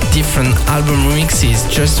 different album remixes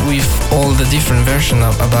just with all the different versions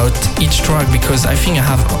about each track, because I think I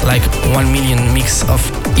have like 1 million mix of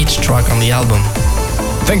each track on the album.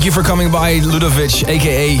 Thank you for coming by, Ludovic,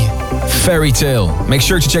 aka Fairy Tale. Make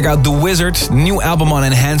sure to check out The Wizard, new album on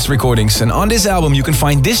Enhanced Recordings. And on this album you can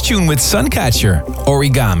find this tune with Suncatcher,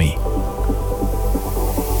 Origami.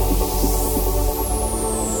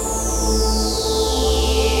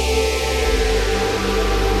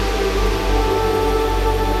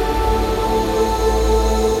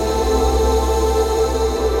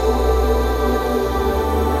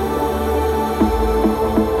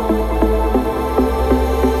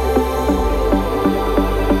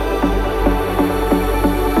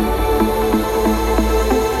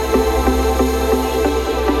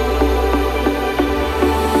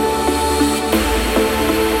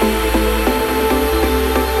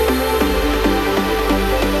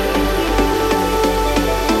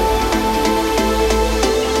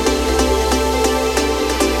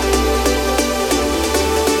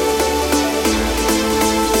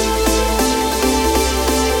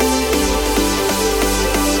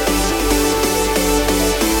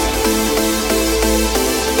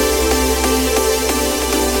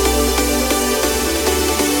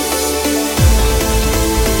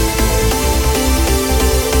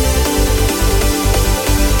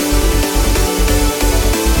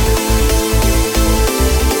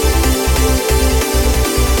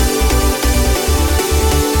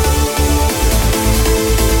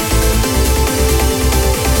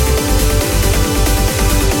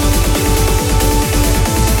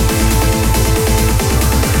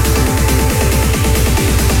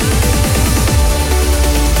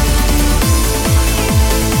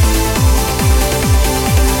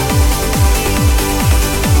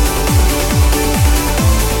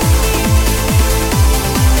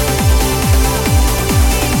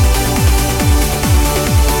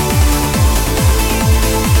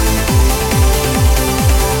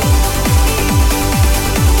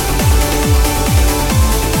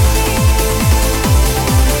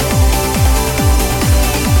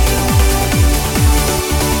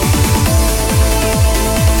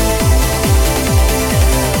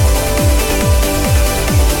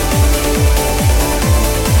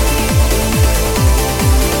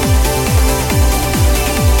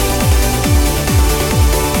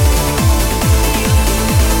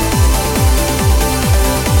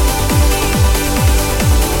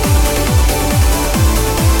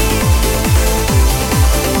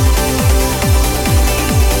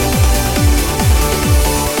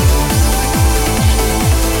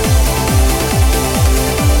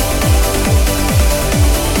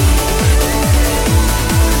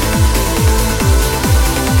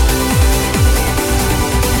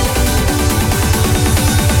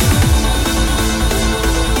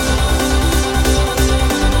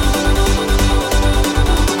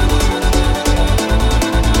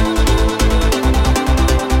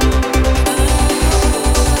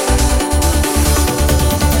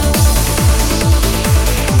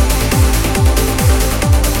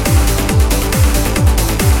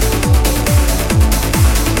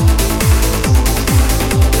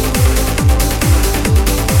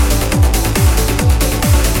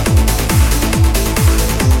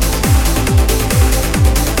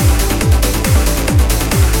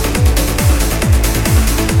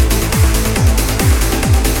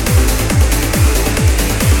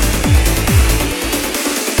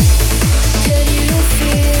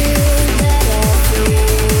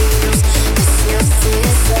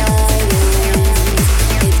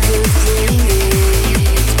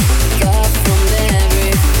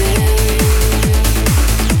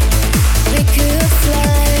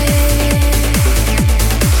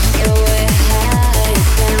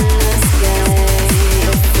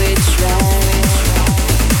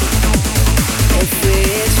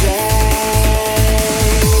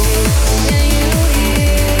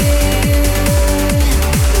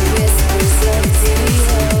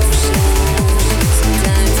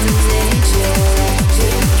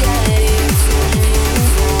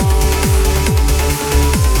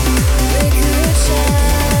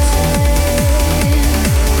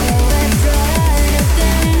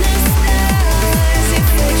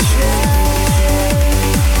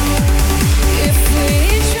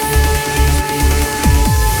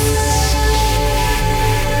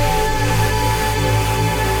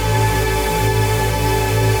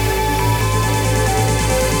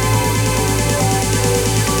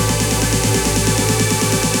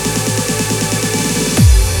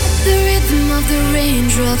 rhythm of the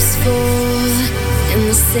raindrops fall in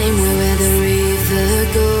the same way where the river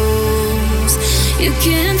goes. You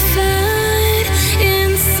can find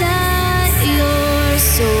inside your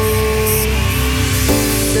soul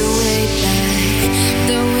the way back home.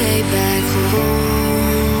 The way back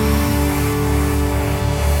home.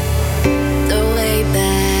 The way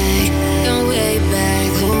back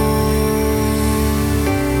home.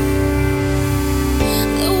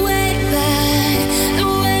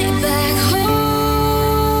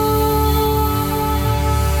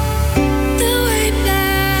 The way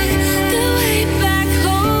back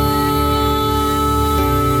home.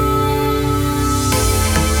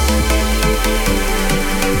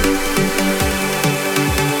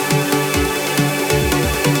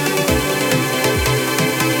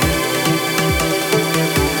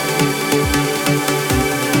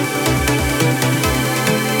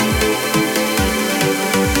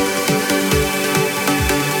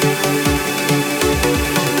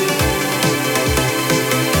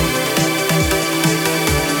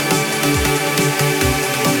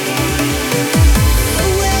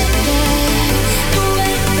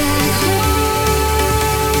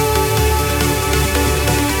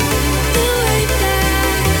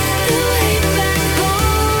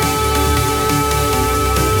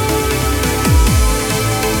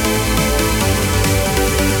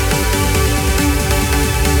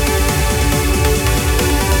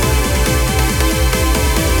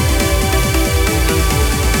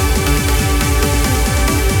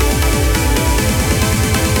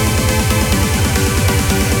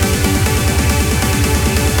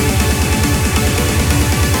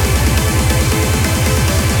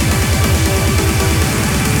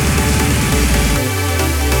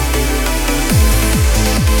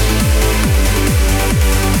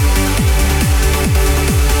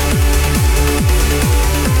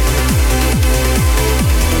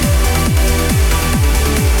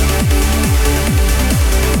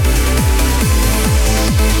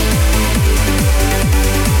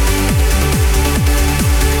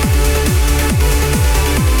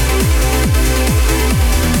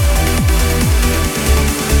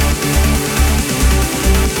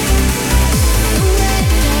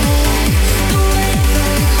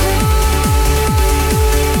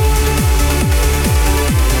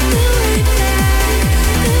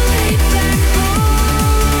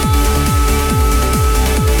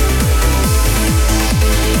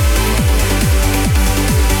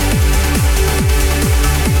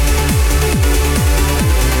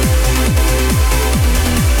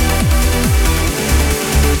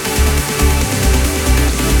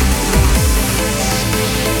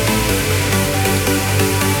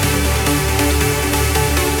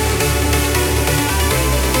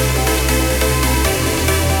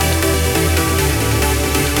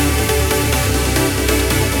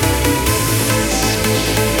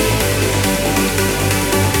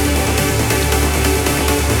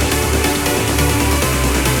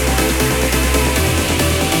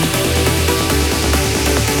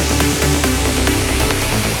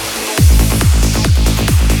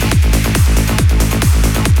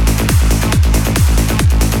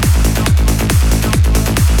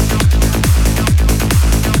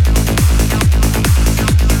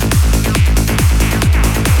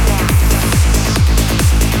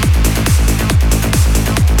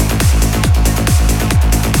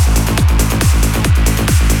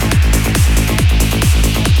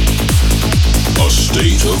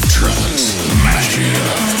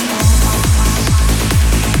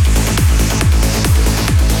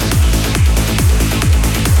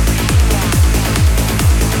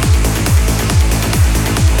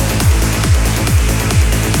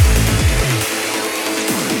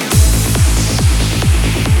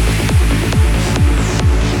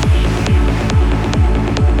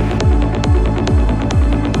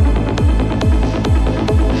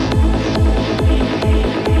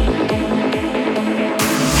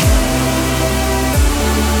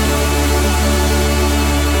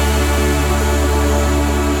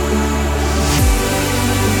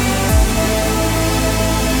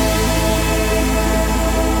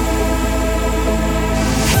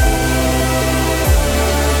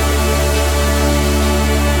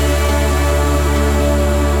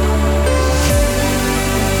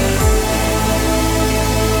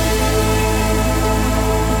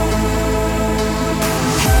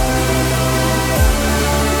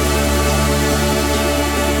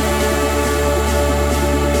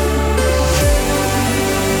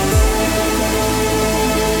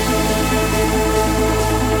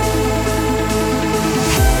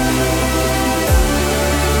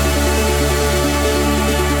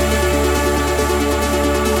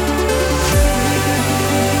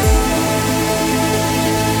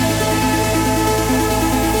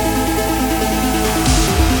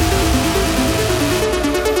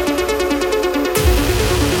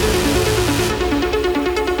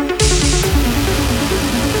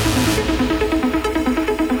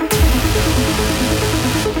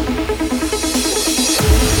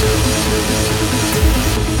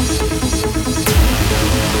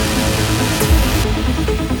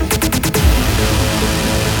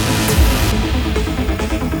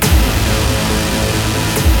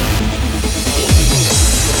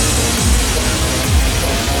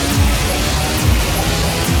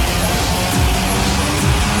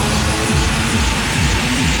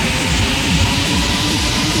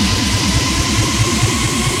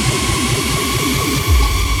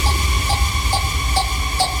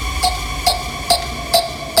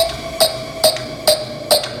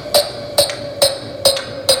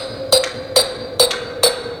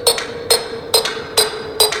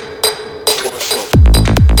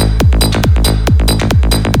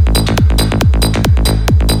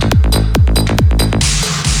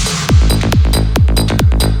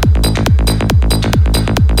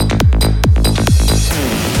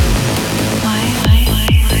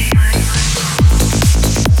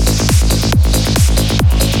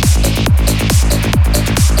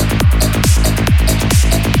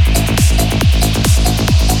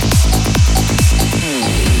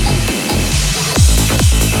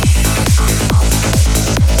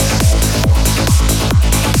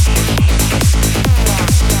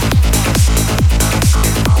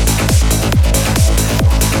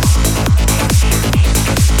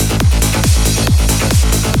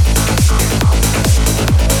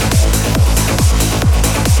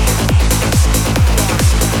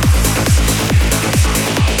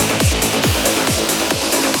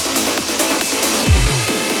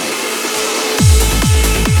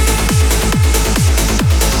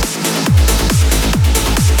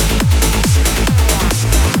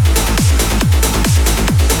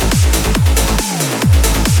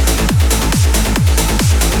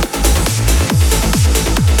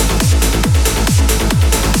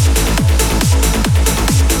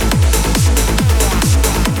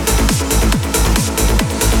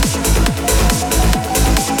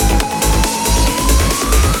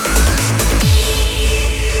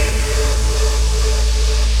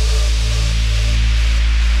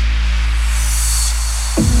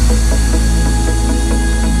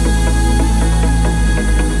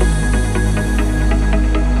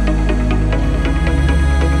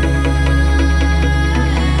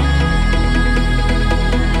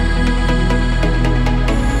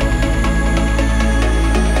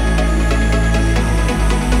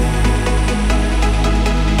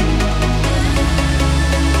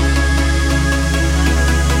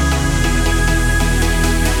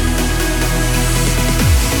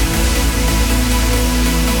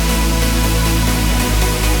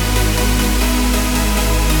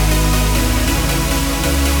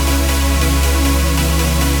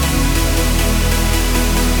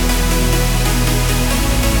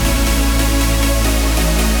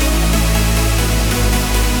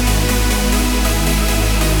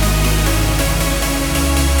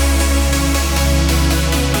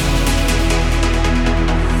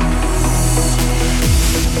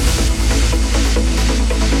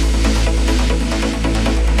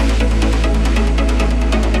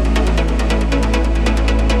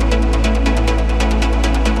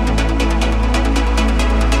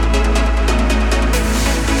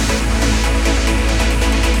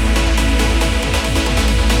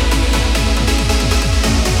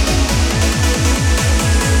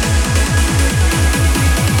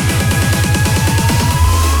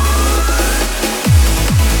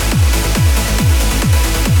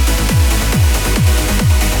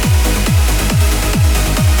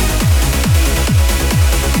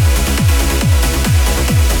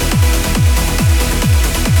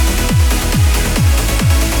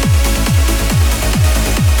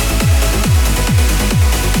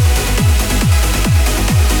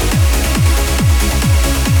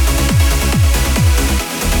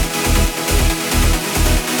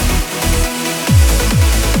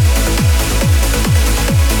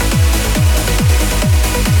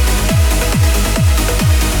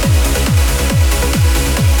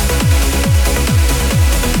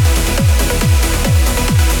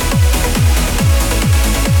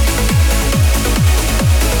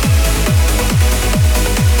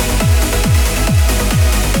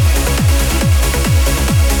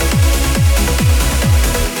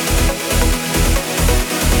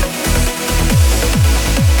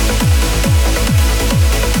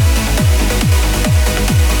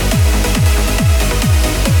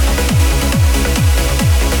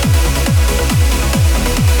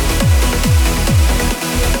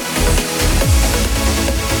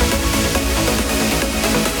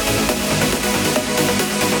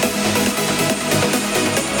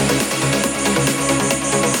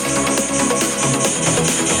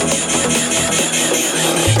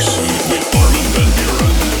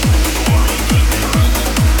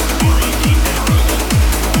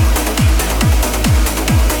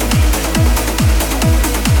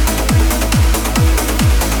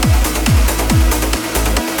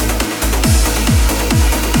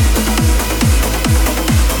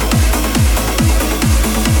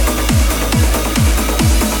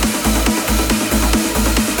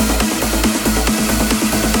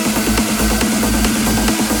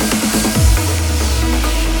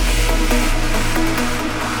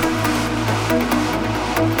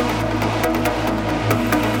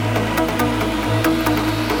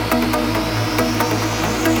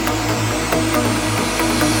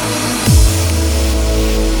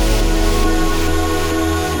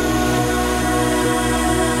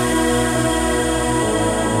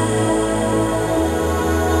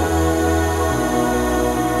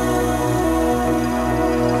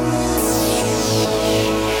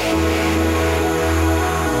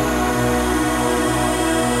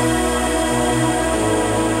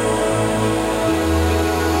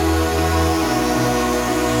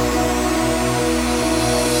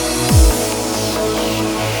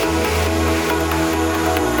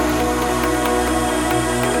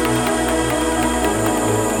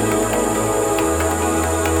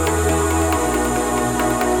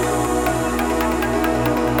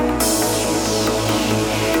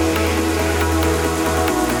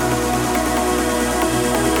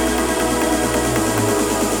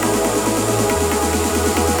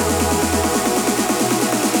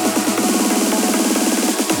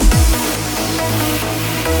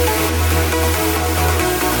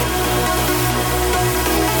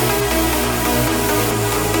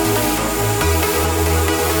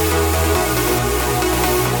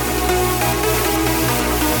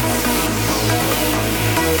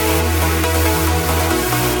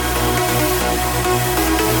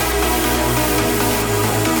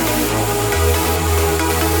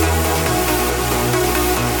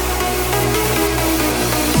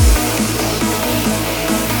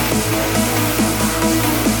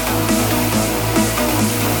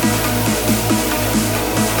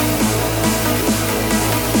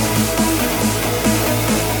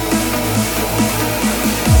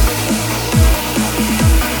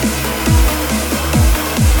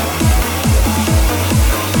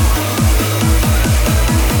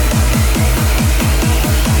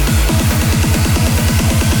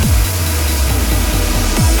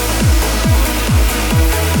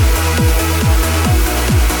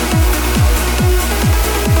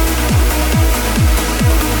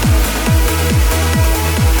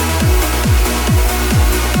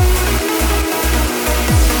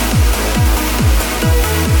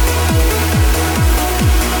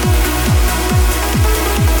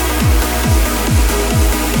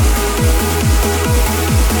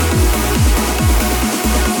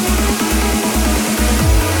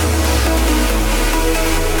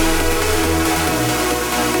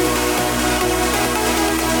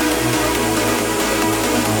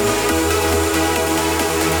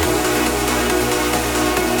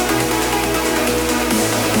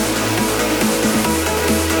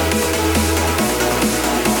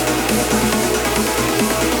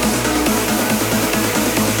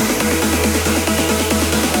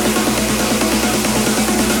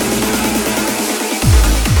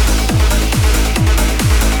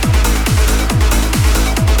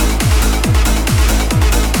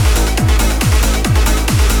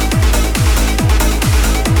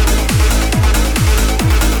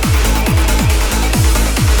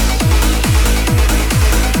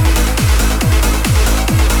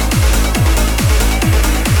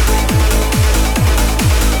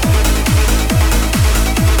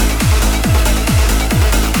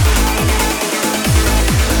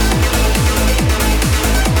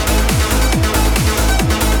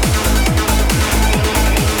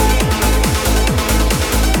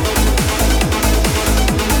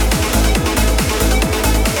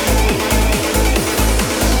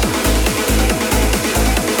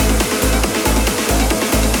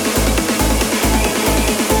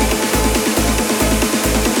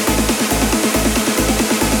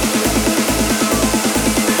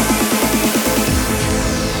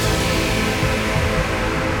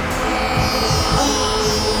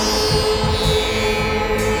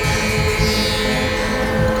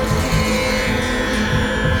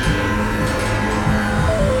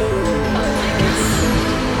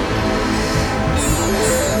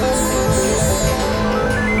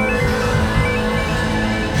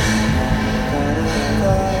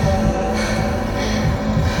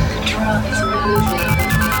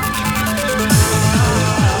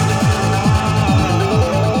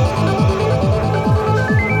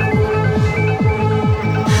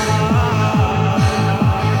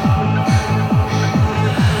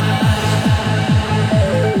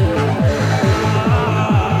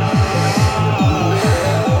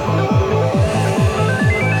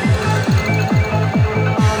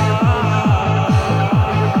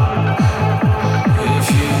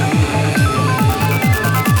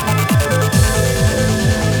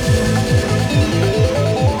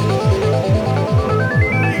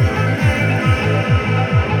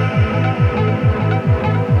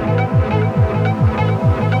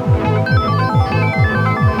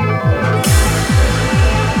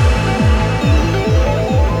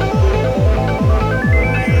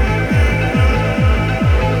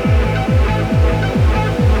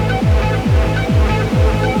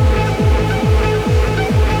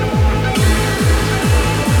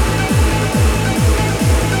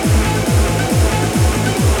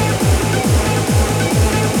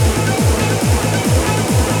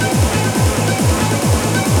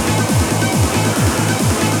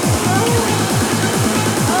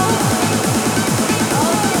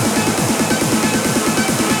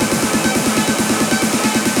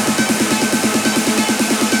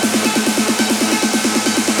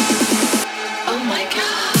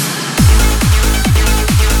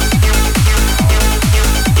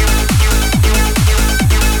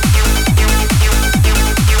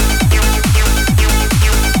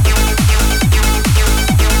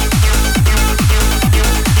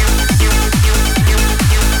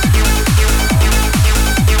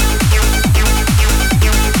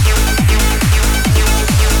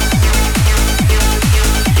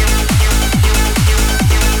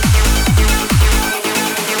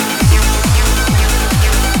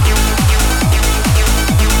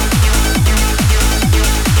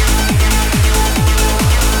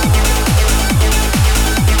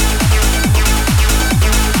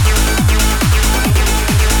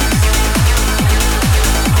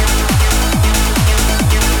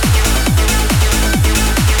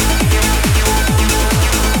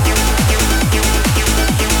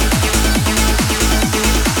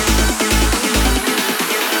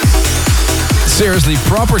 seriously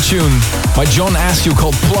proper tune by John Askew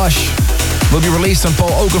called Plush will be released on Paul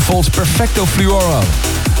Oakenfold's Perfecto Fluoro.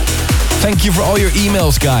 Thank you for all your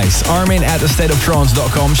emails, guys.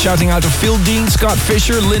 Armin@astateoftrance.com. Shouting out to Phil Dean, Scott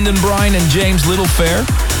Fisher, Lyndon Bryan and James Littlefair.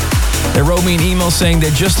 They wrote me an email saying they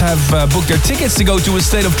just have booked their tickets to go to A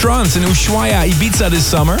State of Trance in Ushuaia, Ibiza this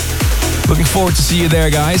summer. Looking forward to see you there,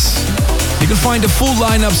 guys. You can find the full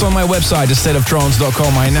lineups on my website,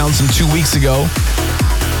 astateoftrance.com. I announced them 2 weeks ago.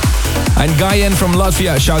 And Gayen from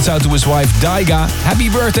Latvia shouts out to his wife Daiga. Happy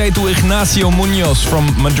birthday to Ignacio Munoz from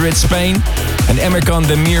Madrid, Spain. And Emirkan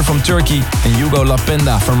Demir from Turkey. And Hugo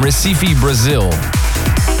Lapenda from Recife, Brazil.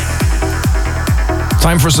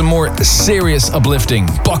 Time for some more serious uplifting.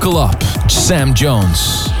 Buckle up, Sam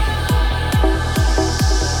Jones.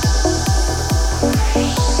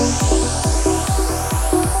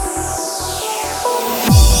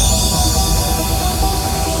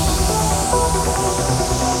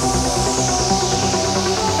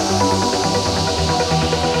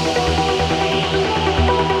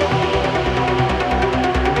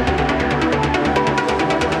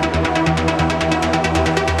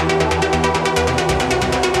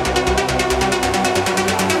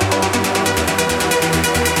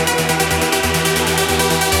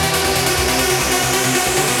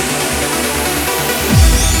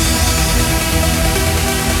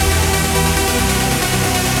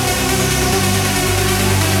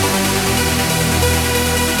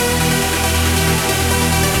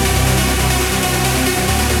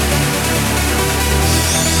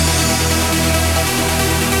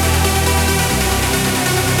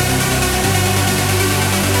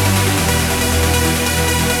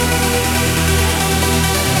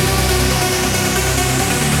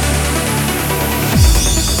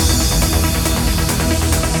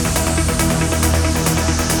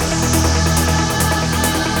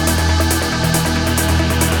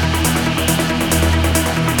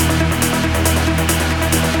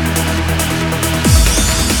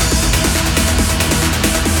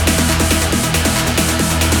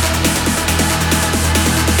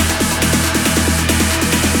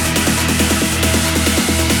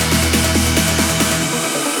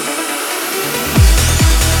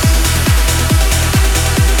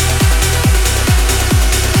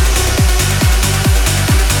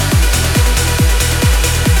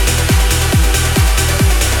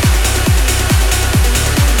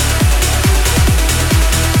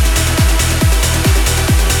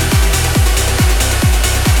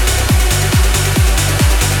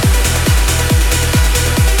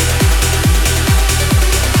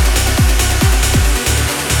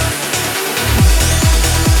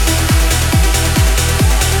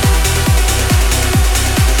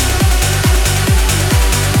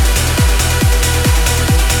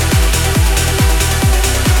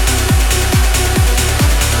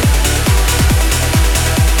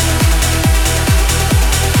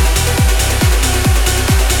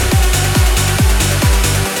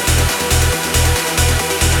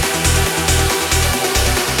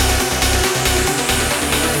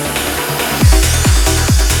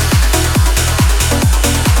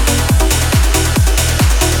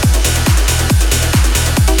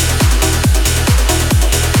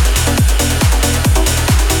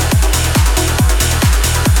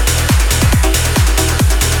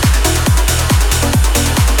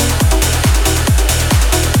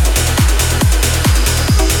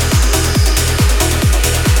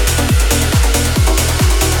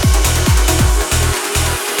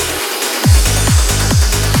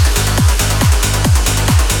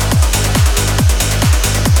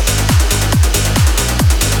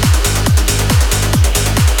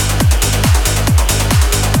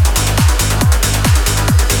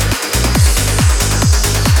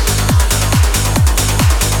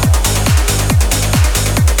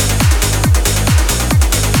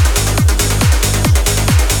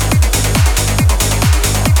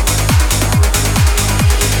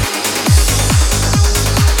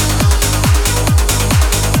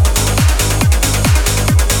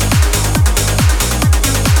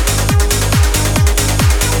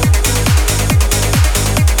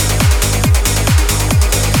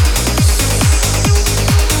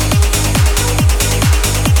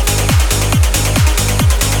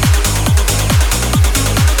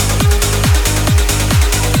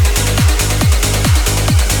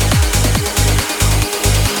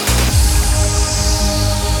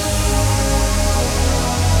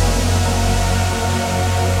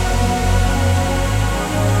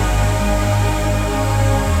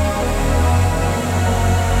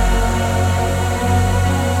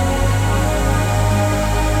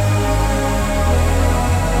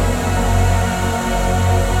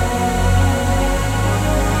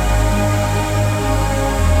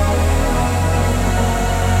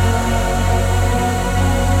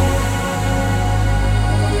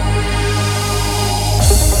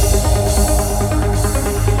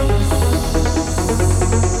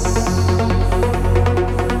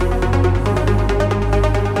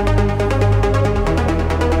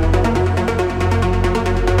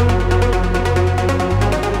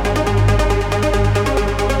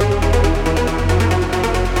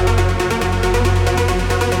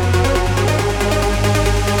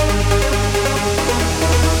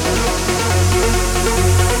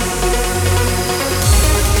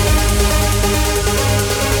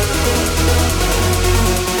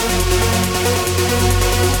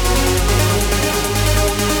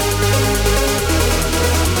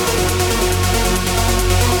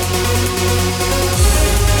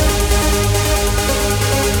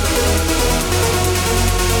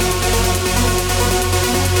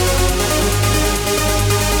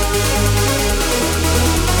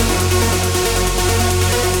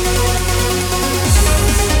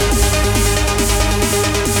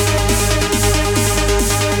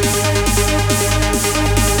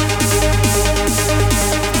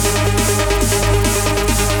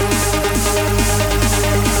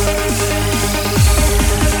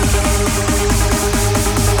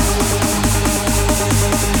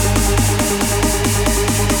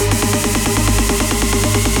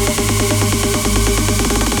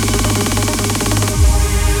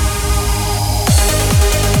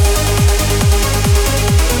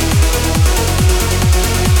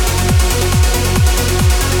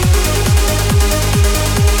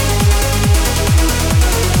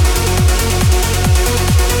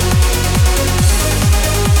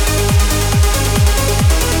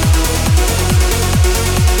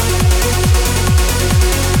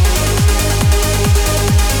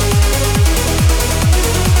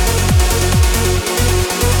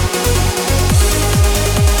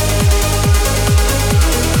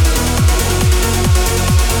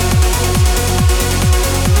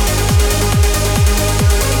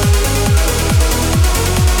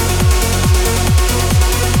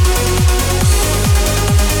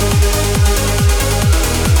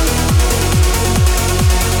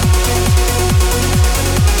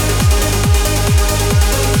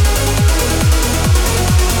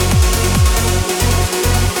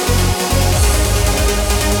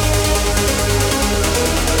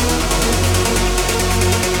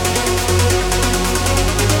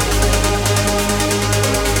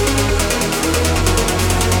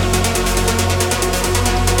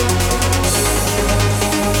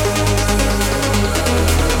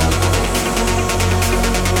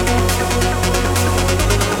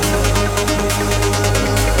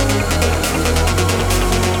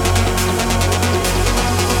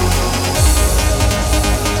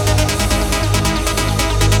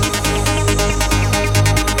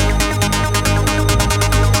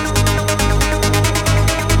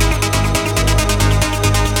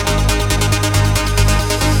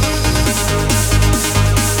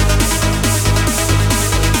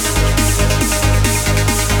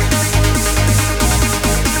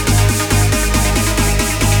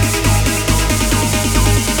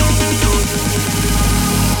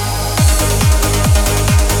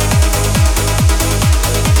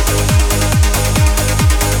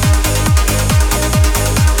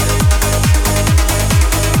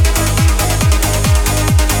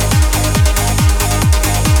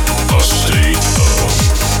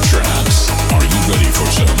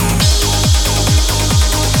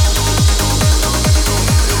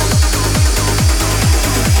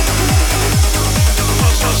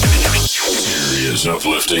 is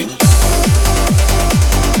uplifting.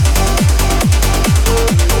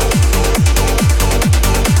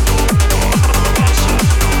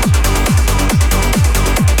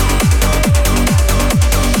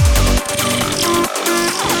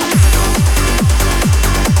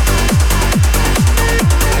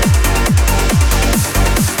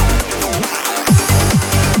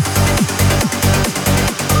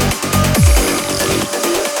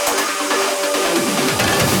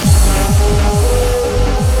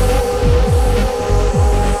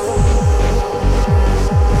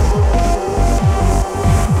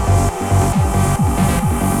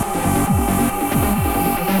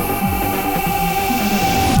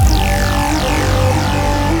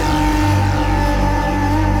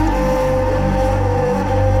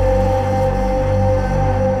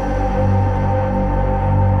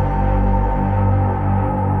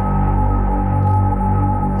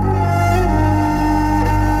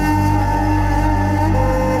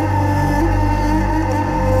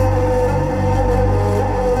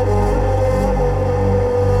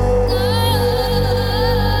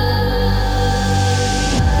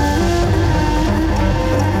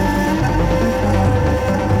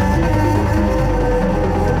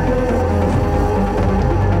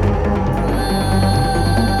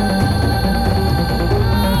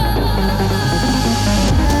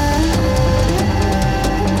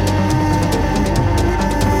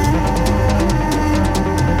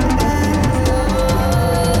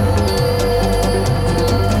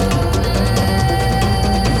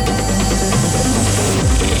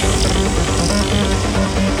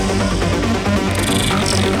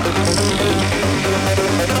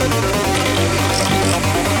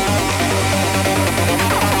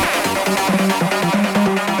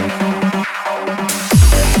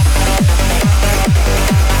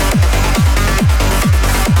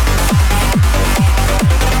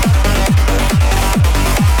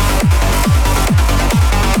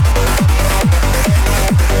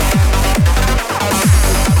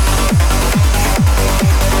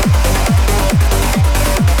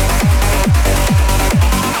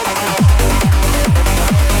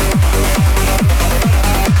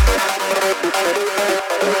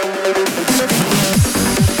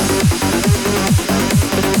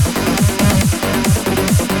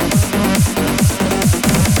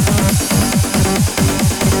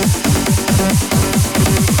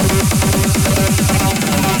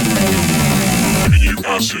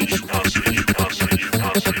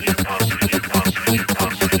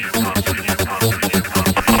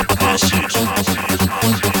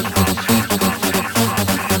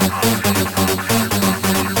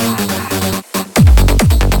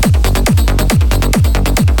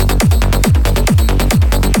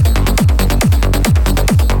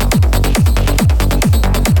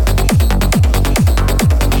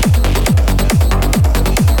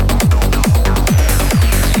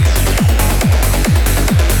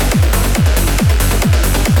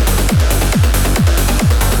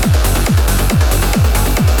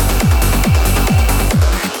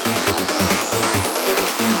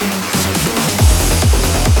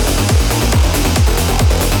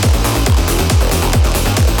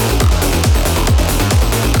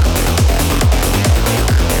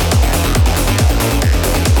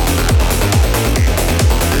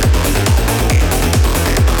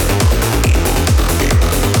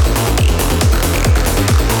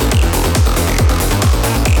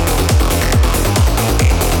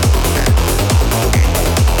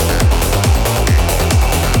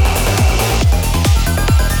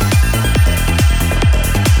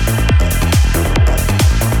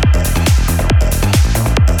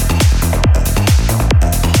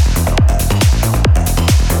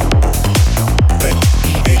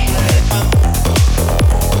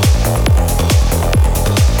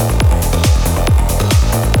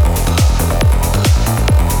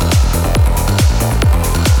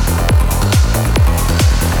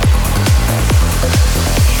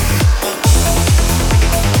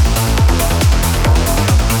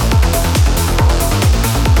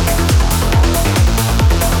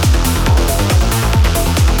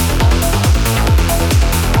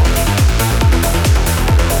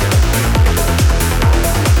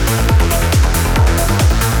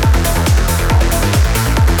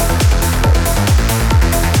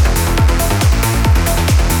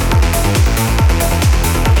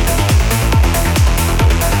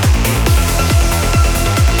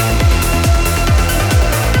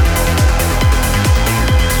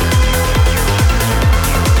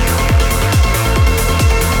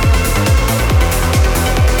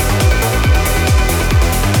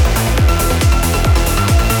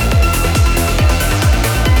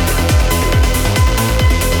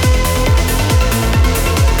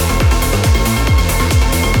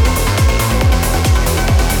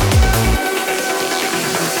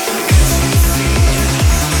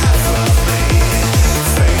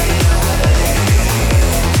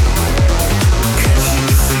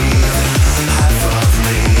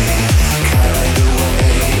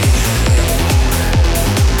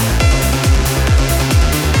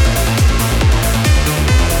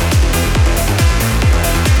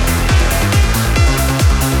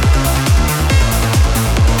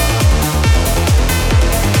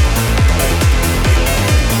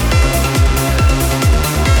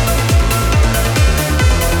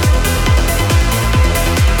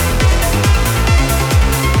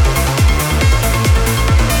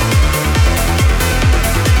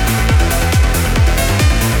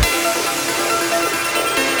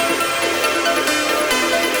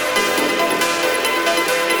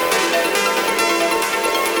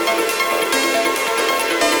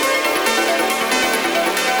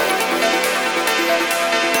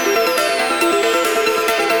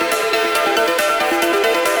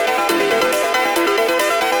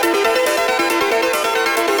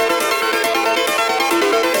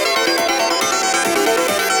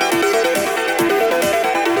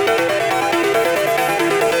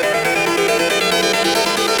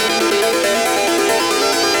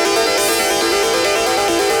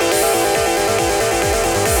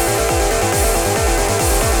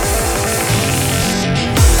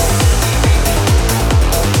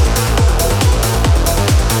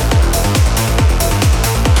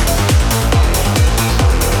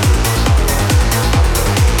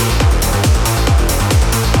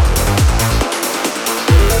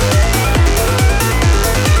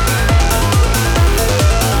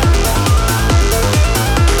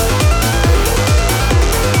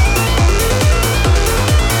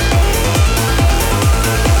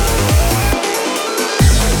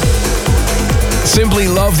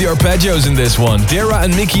 love the arpeggios in this one. Dara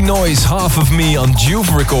and Mickey Noise, Half of Me on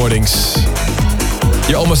Juve Recordings.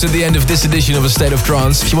 You're almost at the end of this edition of A State of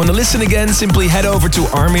Trance. If you want to listen again, simply head over to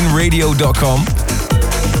arminradio.com.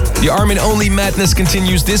 The Armin Only madness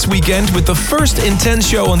continues this weekend with the first intense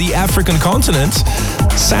show on the African continent.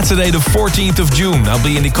 Saturday the 14th of June. I'll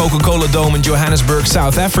be in the Coca-Cola Dome in Johannesburg,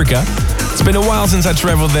 South Africa. It's been a while since I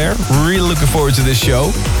traveled there. Really looking forward to this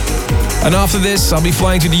show. And after this, I'll be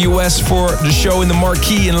flying to the US for the show in the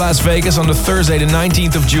Marquee in Las Vegas on the Thursday the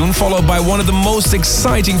 19th of June, followed by one of the most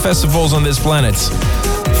exciting festivals on this planet.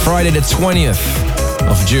 Friday the 20th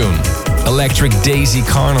of June, Electric Daisy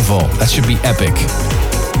Carnival. That should be epic.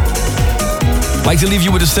 I'd like to leave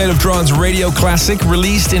you with a State of Trance radio classic,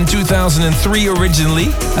 released in 2003 originally,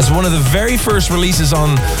 as one of the very first releases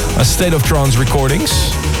on A State of Trance recordings.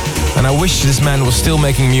 And I wish this man was still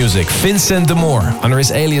making music. Vincent de Moor, under his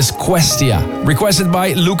alias Questia. Requested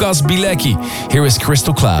by Lucas Bilecki. Here is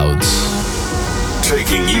Crystal Clouds.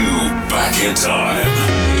 Taking you back in time,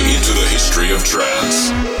 into the history of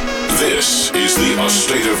trance. This is the A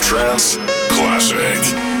State of Trance Classic.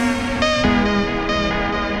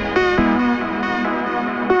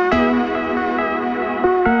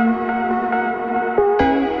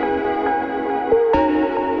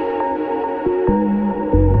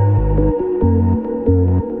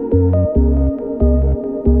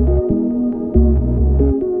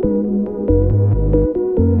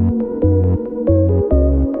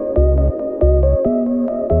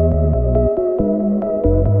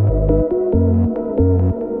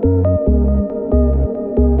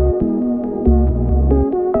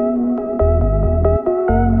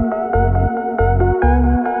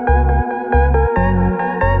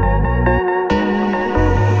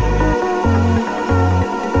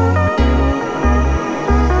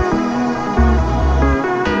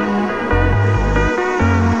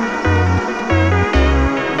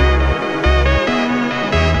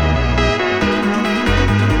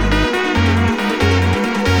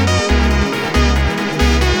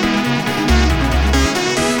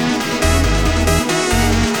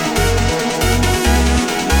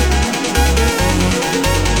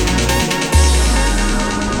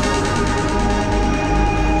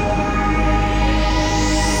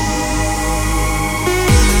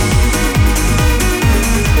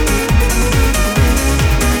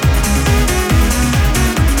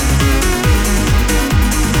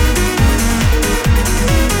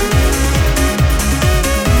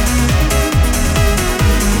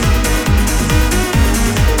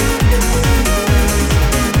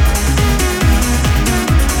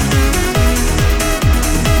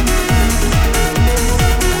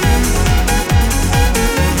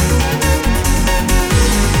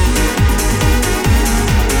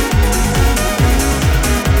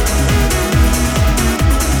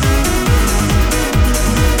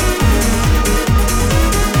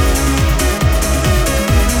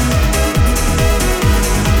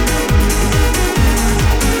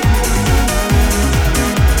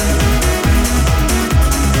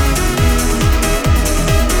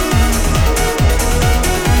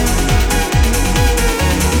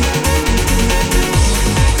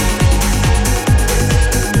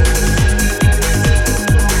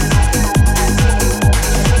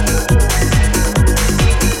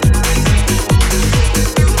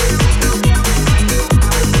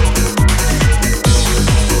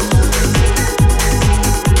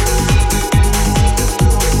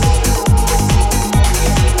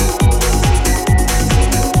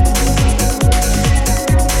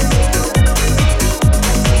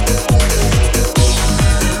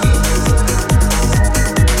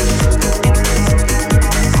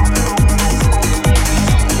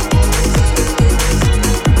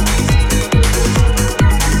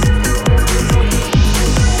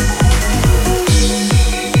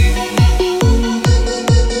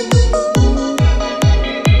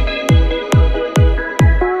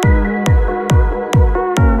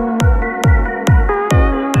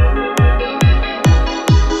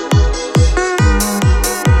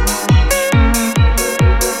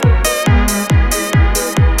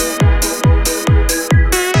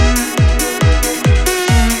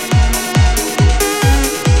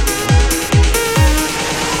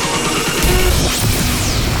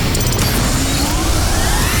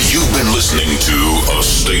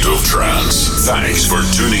 Thanks for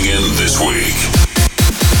tuning in this week.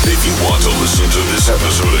 If you want to listen to this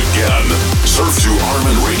episode again, surf to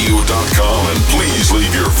arminradio.com and please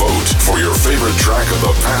leave your vote for your favorite track of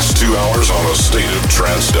the past 2 hours on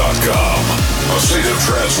astateoftrance.com. A State of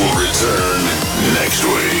Trance will return